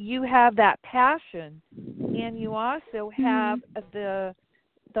you have that passion, and you also have the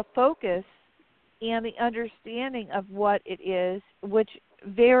focus and the understanding of what it is, which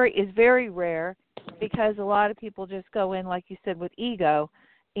is very rare, because a lot of people just go in, like you said, with ego.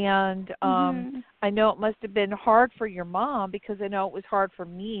 And I know it must have been hard for your mom, because I know it was hard for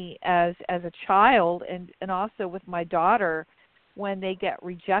me as a child, and also with my daughter when they get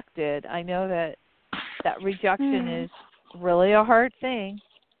rejected. I know that rejection is really a hard thing,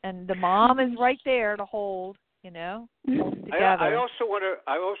 and the mom is right there to hold together. I also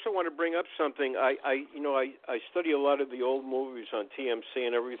want to bring up something. I study a lot of the old movies on TMC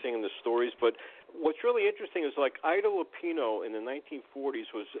and everything, and the stories. But what's really interesting is, like, Ida Lupino in the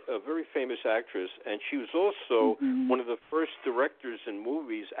 1940s was a very famous actress, and she was also one of the first directors in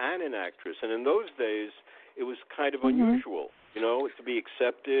movies and an actress. And in those days, it was kind of unusual, to be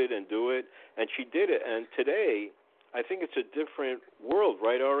accepted and do it. And she did it. And today, I think it's a different world,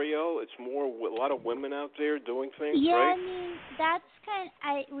 right, Ariel? It's more a lot of women out there doing things, right? Yeah, that's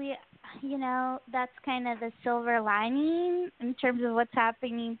that's kind of the silver lining in terms of what's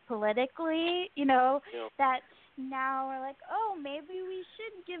happening politically. That now we're like, oh, maybe we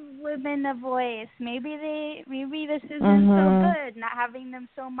should give women a voice. Maybe this isn't so good, not having them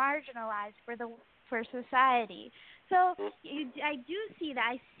so marginalized for society. So I do see that.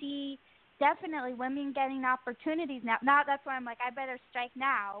 I see definitely women getting opportunities now. Now that's why I'm like, I better strike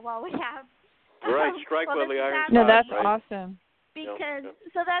now while we have. Right, strike while the iron's hot. No, that's right? awesome. Because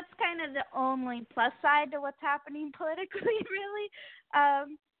so that's kind of the only plus side to what's happening politically, really.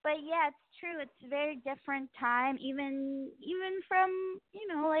 But yeah, it's true. It's a very different time, even from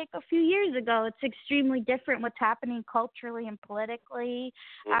like a few years ago. It's extremely different what's happening culturally and politically.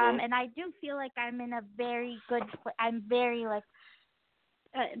 And I do feel like I'm in a very good. I'm very like.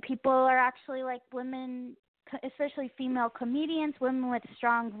 People are actually like women, especially female comedians, women with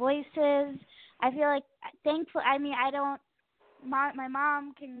strong voices. I feel like, thankfully, my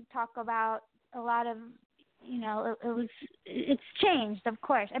mom can talk about a lot of, it's changed, of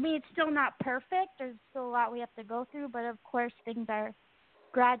course. It's still not perfect. There's still a lot we have to go through, but of course things are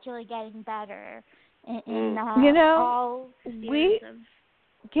gradually getting better in all spheres of.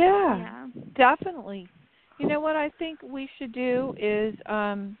 Yeah, definitely. You know what I think we should do is,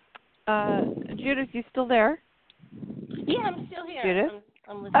 Judith, you still there? Yeah, I'm still here. Judith?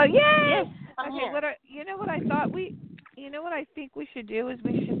 I'm listening. Oh, yay! Yes, I'm here. What I think we should do is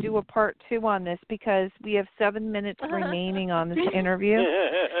we should do a part 2 on this, because we have 7 minutes remaining on this interview.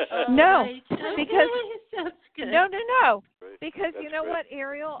 No, because Sounds good. No. Right. Because That's you know great. what,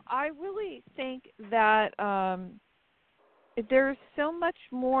 Ariel? I really think that there's so much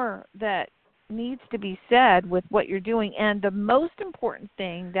more that needs to be said with what you're doing. And the most important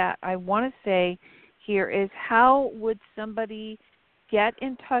thing that I want to say here is, how would somebody get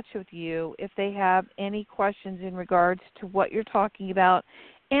in touch with you if they have any questions in regards to what you're talking about,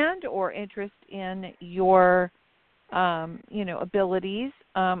 and or interest in your abilities?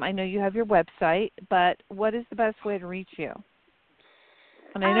 I know you have your website, but what is the best way to reach you?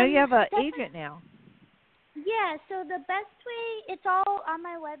 And I know you have an agent now. Yeah, so the best way, it's all on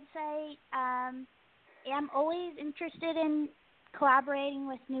my website. I'm always interested in collaborating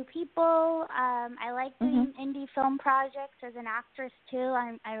with new people. I like doing indie film projects as an actress too.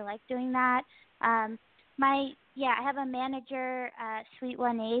 I like doing that. I have a manager, Suite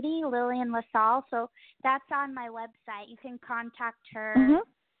 180, Lillian LaSalle, so that's on my website. You can contact her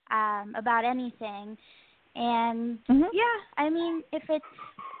about anything. And if it's,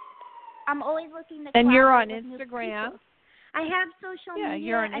 I'm always looking to. And you're on with Instagram. I have social media. Yeah,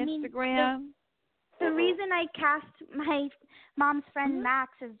 you're on Instagram. The reason I cast my mom's friend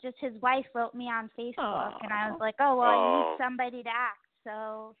Max is just his wife wrote me on Facebook, and I was like, I need somebody to act,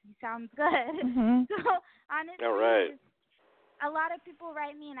 so he sounds good. So honestly, all right. a lot of people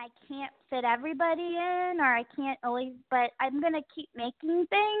write me and I can't fit everybody in, or I can't always, but I'm going to keep making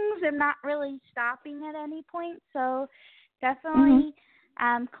things and not really stopping at any point. So definitely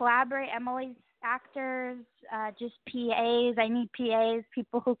collaborate. I'm always actors, just PAs. I need PAs,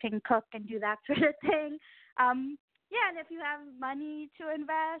 people who can cook and do that sort of thing. Yeah, and if you have money to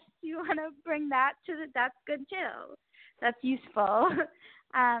invest, you want to bring that that's good too. That's useful.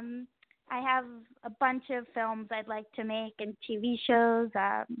 I have a bunch of films I'd like to make and TV shows.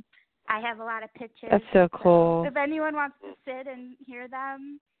 I have a lot of pitches. That's so cool. So if anyone wants to sit and hear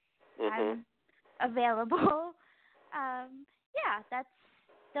them, I'm available. That's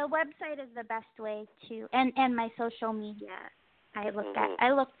the website is the best way to, and my social media. I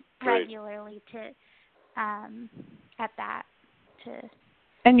look regularly to at that.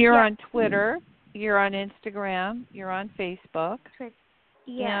 And you're on Twitter, you're on Instagram, you're on Facebook.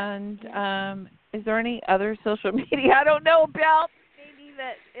 Yeah. And is there any other social media I don't know about, maybe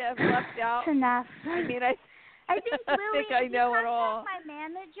that I've left out? That's enough. I mean, I think Lily, think I know it all. My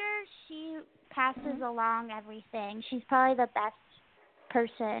manager, she passes along everything. She's probably the best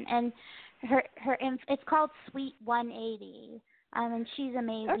person, and her it's called Suite 180, and she's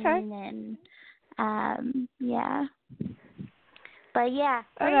amazing. Okay. And yeah, but yeah,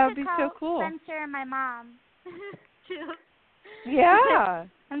 that would be so cool. Spencer and my mom too. Yeah.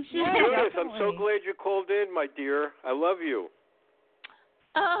 Judith, I'm so glad you called in, my dear. I love you.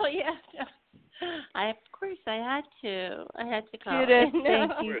 Oh yeah. Of course I had to call. Judith,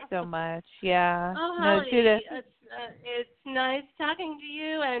 thank you so much. Yeah. Oh, no, Judith. It's nice talking to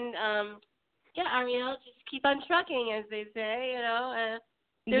you, and Ariel, just keep on trucking, as they say.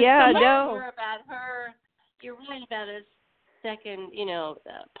 There's so much more about her. You're right about a second,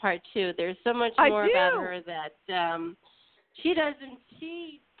 part two. There's so much more about her that she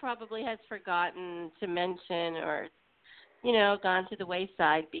probably has forgotten to mention, or gone to the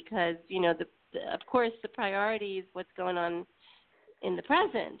wayside, because of course the priority is what's going on in the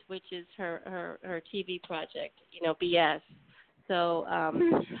present, which is her TV project, BS. So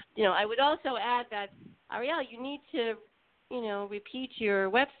I would also add that, Ariel, you need to repeat your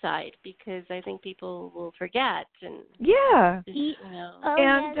website, because I think people will forget. And again,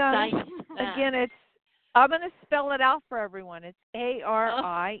 I'm going to spell it out for everyone. It's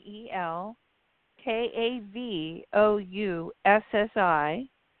ArielKavoussi,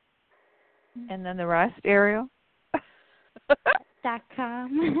 and then the rest, Ariel.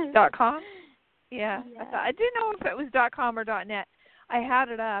 .com. .com? Yeah. I didn't know if it was .com or .net. I had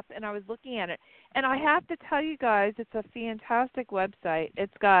it up, and I was looking at it. And I have to tell you guys, it's a fantastic website.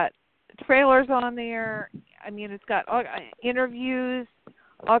 It's got trailers on there. I mean, it's got interviews,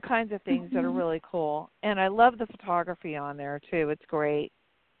 all kinds of things that are really cool. And I love the photography on there, too. It's great.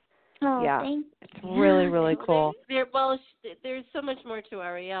 Oh, yeah. It's really, really cool. There's so much more to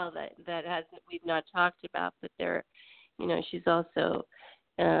Ariel that we've not talked about, but she's also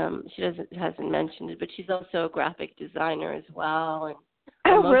hasn't mentioned it, but she's also a graphic designer as well.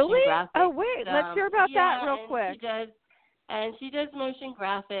 And really? Graphics. Oh, wait, let's hear about that real quick. She does motion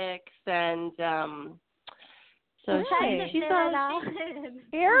graphics, and so she's Ariel. She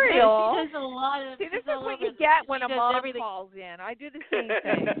does a lot of. See, this is what you get when a mom calls in. I do the same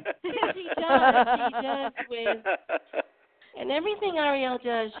thing. She does with, and everything Ariel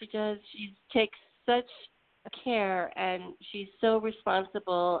does, she takes such care, and she's so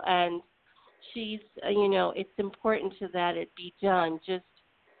responsible, and she's it's important to that it be done just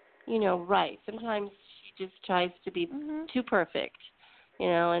right. Sometimes she just tries to be too perfect,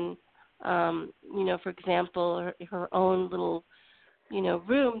 and for example, her own little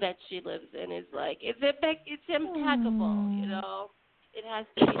room that she lives in is like it's impeccable. It has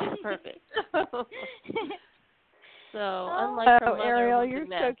to be just perfect. So unlike her mother, Ariel, you're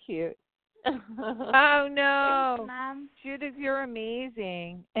so cute. Oh no, Mom. Judith, you're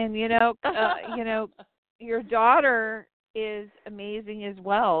amazing, and your daughter is amazing as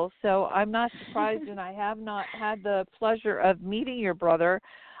well. So I'm not surprised, and I have not had the pleasure of meeting your brother.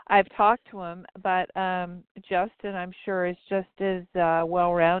 I've talked to him, but Justin, I'm sure, is just as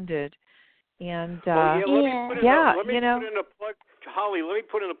well-rounded. And let me put in a plug, Holly. Let me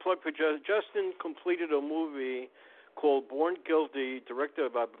put in a plug for Justin. Completed a movie called Born Guilty,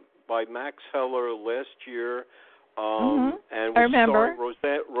 directed by Max Heller last year, and I remember.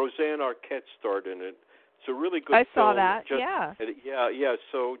 Roseanne Arquette starred in it. It's a really good film. I saw that. Yeah.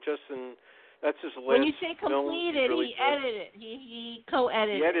 So Justin, that's his last. When you say film. completed, Really he edited. He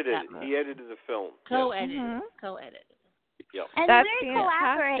co-edited. He edited the film. Co-edited. Yeah. And that's very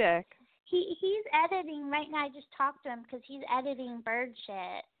fantastic. He's editing right now. I just talked to him because he's editing Bird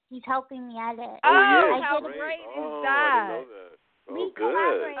Shit. He's helping me edit. Oh, how great is I that? didn't know that. We good.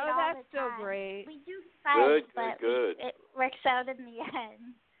 collaborate Oh, all that's the time. so great. We do fight, Good. it works out in the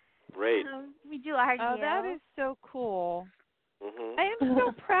end. Great. We do argue. Oh, that is so cool. Mm-hmm. I am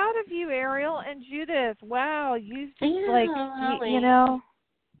so proud of you, Ariel and Judith. Wow, you just you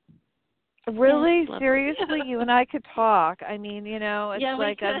really, seriously, you and I could talk. I mean, it's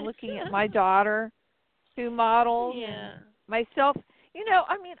like I'm looking at my daughter who models and myself.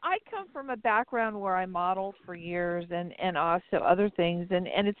 I mean, I come from a background where I modeled for years and also other things, and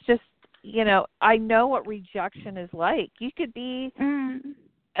it's just, I know what rejection is like. You could be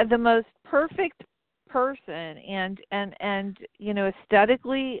the most perfect person and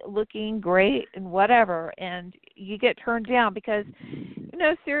aesthetically looking great and whatever, and you get turned down because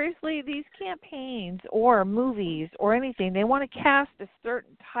seriously, these campaigns or movies or anything, they want to cast a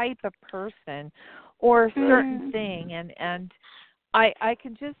certain type of person or a certain thing, and I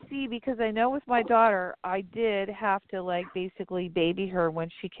can just see, because I know with my daughter, I did have to basically baby her when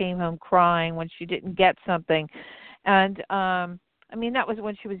she came home crying when she didn't get something, and I mean, that was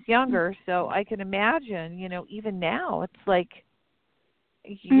when she was younger, so I can imagine, even now, it's like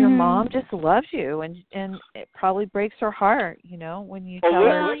your mom just loves you, and it probably breaks her heart, when you tell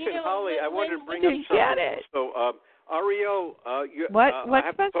her. Listen, Holly, I wanted to bring up something. Get it. So, Ariel, what,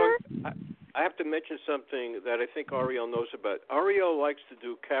 Spencer? I have to mention something that I think Ariel knows about. Ariel likes to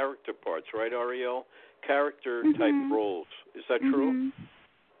do character parts, right, Ariel? Character-type roles. Is that true?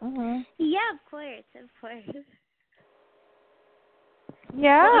 Yeah, of course.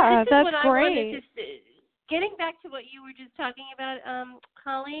 Yeah, that's what great. Getting back to what you were just talking about,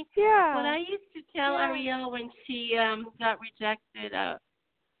 Holly. Yeah. What I used to tell Ariel when she got rejected,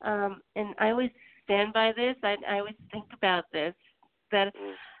 and I always stand by this. I always think about this. That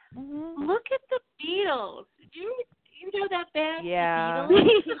look at the Beatles. You know that band? Yeah. The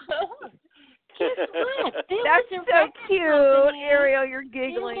Beatles? Guess what? That's so cute, company. Ariel. You're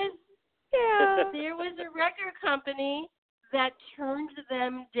giggling. There was a record company that turned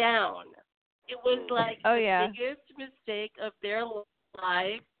them down. It was like the biggest mistake of their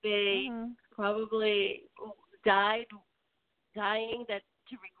life. They probably dying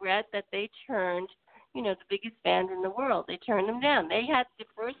to regret that they turned, the biggest band in the world. They turned them down. They had the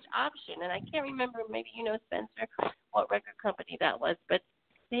first option, and I can't remember, maybe Spencer, what record company that was, but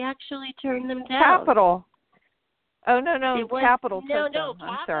they actually turned them down. Capitol. Oh, no, Capitol took them. No,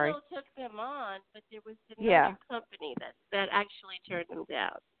 I'm sorry. Capitol took them on, but there was another company that actually turned them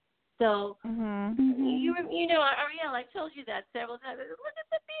down. So, Ariel, I told you that several times. Look at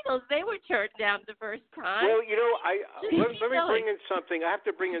the Beatles. They were turned down the first time. Well, let me bring in something. I have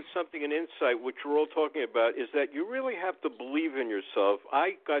to bring in something, an insight, which we're all talking about, is that you really have to believe in yourself.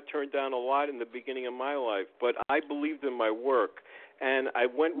 I got turned down a lot in the beginning of my life, but I believed in my work. And I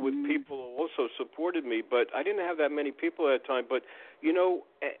went with people who also supported me, but I didn't have that many people at the time. But,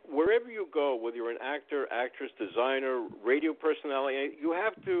 wherever you go, whether you're an actor, actress, designer, radio personality, you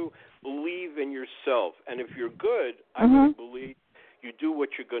have to believe in yourself. And if you're good, I really believe you do what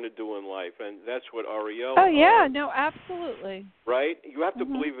you're going to do in life. And that's what Ariel absolutely. Right? You have to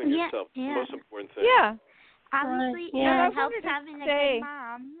believe in yourself. It's the most important thing. Yeah. Obviously, it helps having a good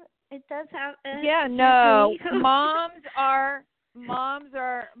mom. It does help. Moms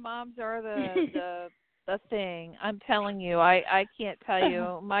are the thing. I'm telling you, I can't tell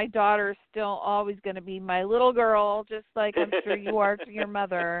you. My daughter's still always going to be my little girl, just like I'm sure you are to your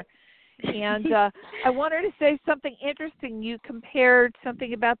mother. And I wanted to say something interesting. You compared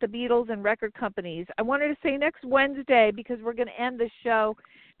something about the Beatles and record companies. I wanted to say next Wednesday, because we're going to end the show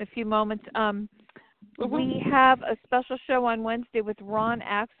in a few moments, we have a special show on Wednesday with Ron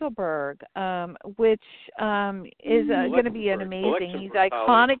Axelberg, which is going to be an amazing. He's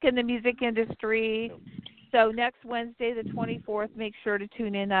iconic in the music industry. So next Wednesday, the 24th, make sure to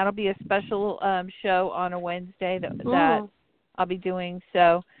tune in. That'll be a special show on a Wednesday that I'll be doing.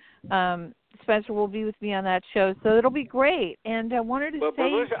 So Spencer will be with me on that show. So it'll be great. And I wanted to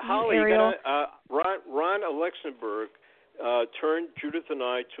say, listen, Holly, Ariel, Ron Alexenberg turned Judith and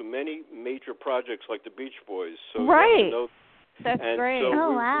I to many major projects like the Beach Boys. So that's great. So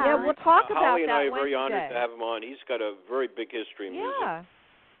wow. Yeah, we'll talk about that Holly and I are Wednesday. very honored to have him on. He's got a very big history in music.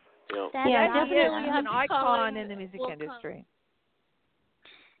 Definitely. He's an icon in the music industry.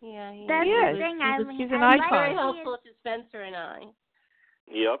 Yeah, that's the thing. He's an icon. Very helpful to Spencer and I.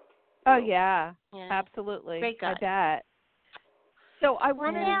 Yep. Oh, yeah. Absolutely. Great guy. I bet. So I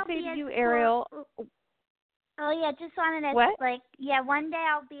wanted to say to you, Ariel. Oh, yeah, just wanted to, one day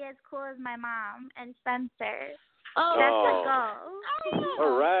I'll be as cool as my mom and Spencer. Oh. That's the goal.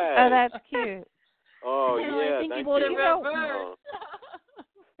 All right. Oh, that's cute. Oh, yeah. I think thank it's you. the reverse.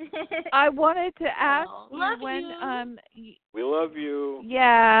 I wanted to ask you when we love you.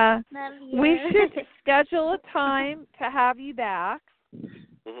 Yeah. Love you. We should schedule a time to have you back.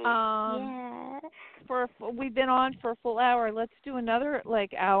 Yeah. We've been on for a full hour. Let's do another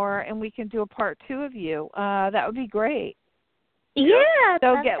hour, and we can do a part 2 of you. That would be great. Yeah.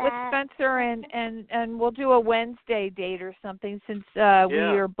 So get with Spencer and we'll do a Wednesday date or something since we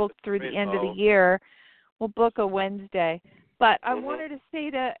are booked through the end of the year. We'll book a Wednesday. But I wanted to say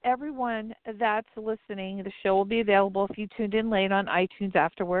to everyone that's listening, the show will be available if you tuned in late on iTunes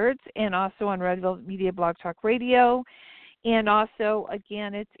afterwards, and also on Red Velvet Media Blog Talk Radio. And also,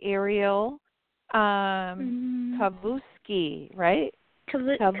 again, it's Ariel Kavoussi, right?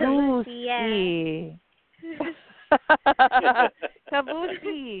 Kavoussi, yeah.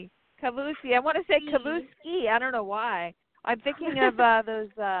 Kavoussi. I want to say Kavoussi. I don't know why. I'm thinking of those.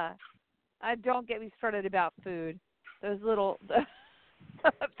 Don't get me started about food. Those little.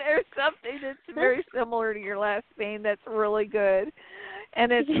 There's something that's very similar to your last name that's really good,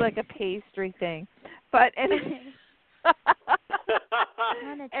 and it's like a pastry thing. But anyway,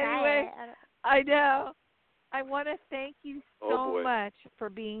 I know. I want to thank you so much for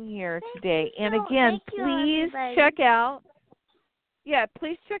being here today. And again, please check out. Yeah,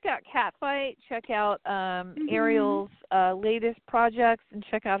 please check out CATFIGHT. Check out Ariel's latest projects, and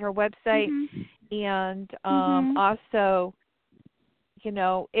check out her website. And also,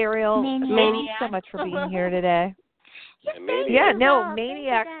 Ariel, thank you so much for being here today.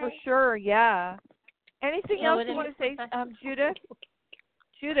 Maniac for sure. Yeah. Anything else you want to say, Judith?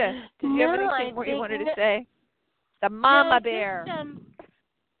 Judith, did you have anything more you wanted to say? The mama bear.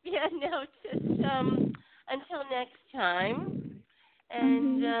 Just until next time.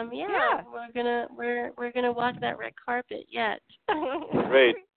 And we're gonna walk that red carpet yet.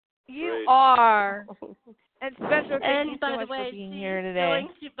 Great. You are. And Spencer, thank you so much for being here today. Going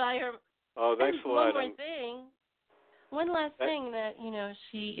to buy her. Oh, thanks a lot. One more thing. One last thing that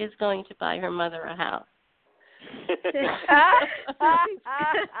she is going to buy her mother a house. Getting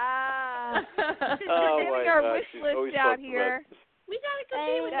our wish list out here. We gotta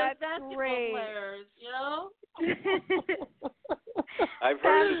compete with those basketball players, I've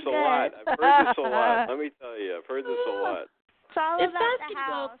heard this a lot. Let me tell you, I've heard this a lot. It's all about basketball the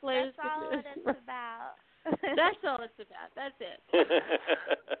house. Players. That's all it is about. That's all it's about. That's it.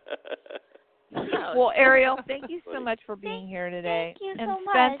 Well, Ariel, thank you so much for being here today. Thank you and so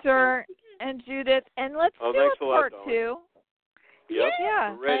much. Spencer and Judith, and let's do a part 2. Yep.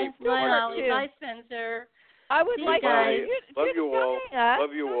 Yeah. Ready. Bye, Spencer. I would like to. Love you all.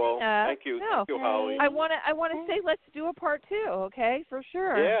 Love you all. Thank you. No. Thank you, Holly. I want to say let's do a part 2, okay? For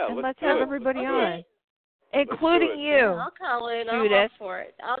sure. Yeah. And let's have everybody on. Including you. I'll call it. Judith. I'll look for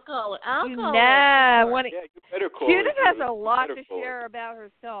it. I'll call it. You better call Judith it. has a lot to share about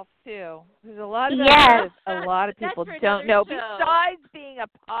herself too. There's a lot of that a lot of people don't know. Besides being a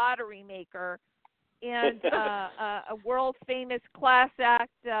pottery maker and a world famous class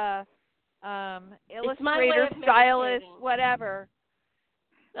act illustrator, stylist, whatever.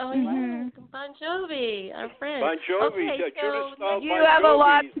 Oh, yeah. Bon Jovi, our friend. Bon Jovi. Okay, you have a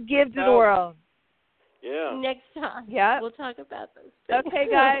lot to give to the world. Yeah. Next time. Yeah. We'll talk about those. Okay,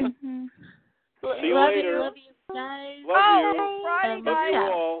 guys. See you later. Love you guys. Love you. Friday, guys. Love you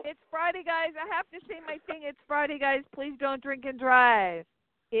all. It's Friday, guys. I have to say my thing. It's Friday, guys. Please don't drink and drive.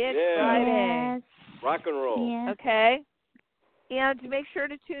 It's Friday. Yes. Rock and roll. Yes. Okay? And make sure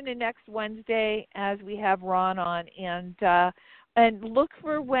to tune in next Wednesday as we have Ron on. And look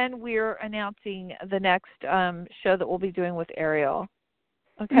for when we're announcing the next show that we'll be doing with Ariel.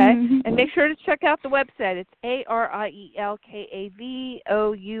 Okay? And make sure to check out the website. It's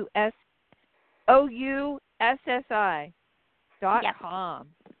ArielKavoussi.com.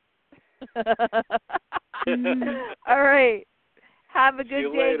 All right. Have a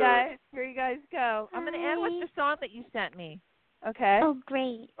good day, guys. Here you guys go. I'm going to end with the song that you sent me. Okay? Oh,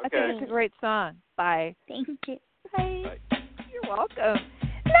 great. I think it's a great song. Bye. Thank you. Bye. You're welcome. Love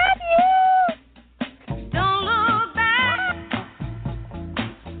you.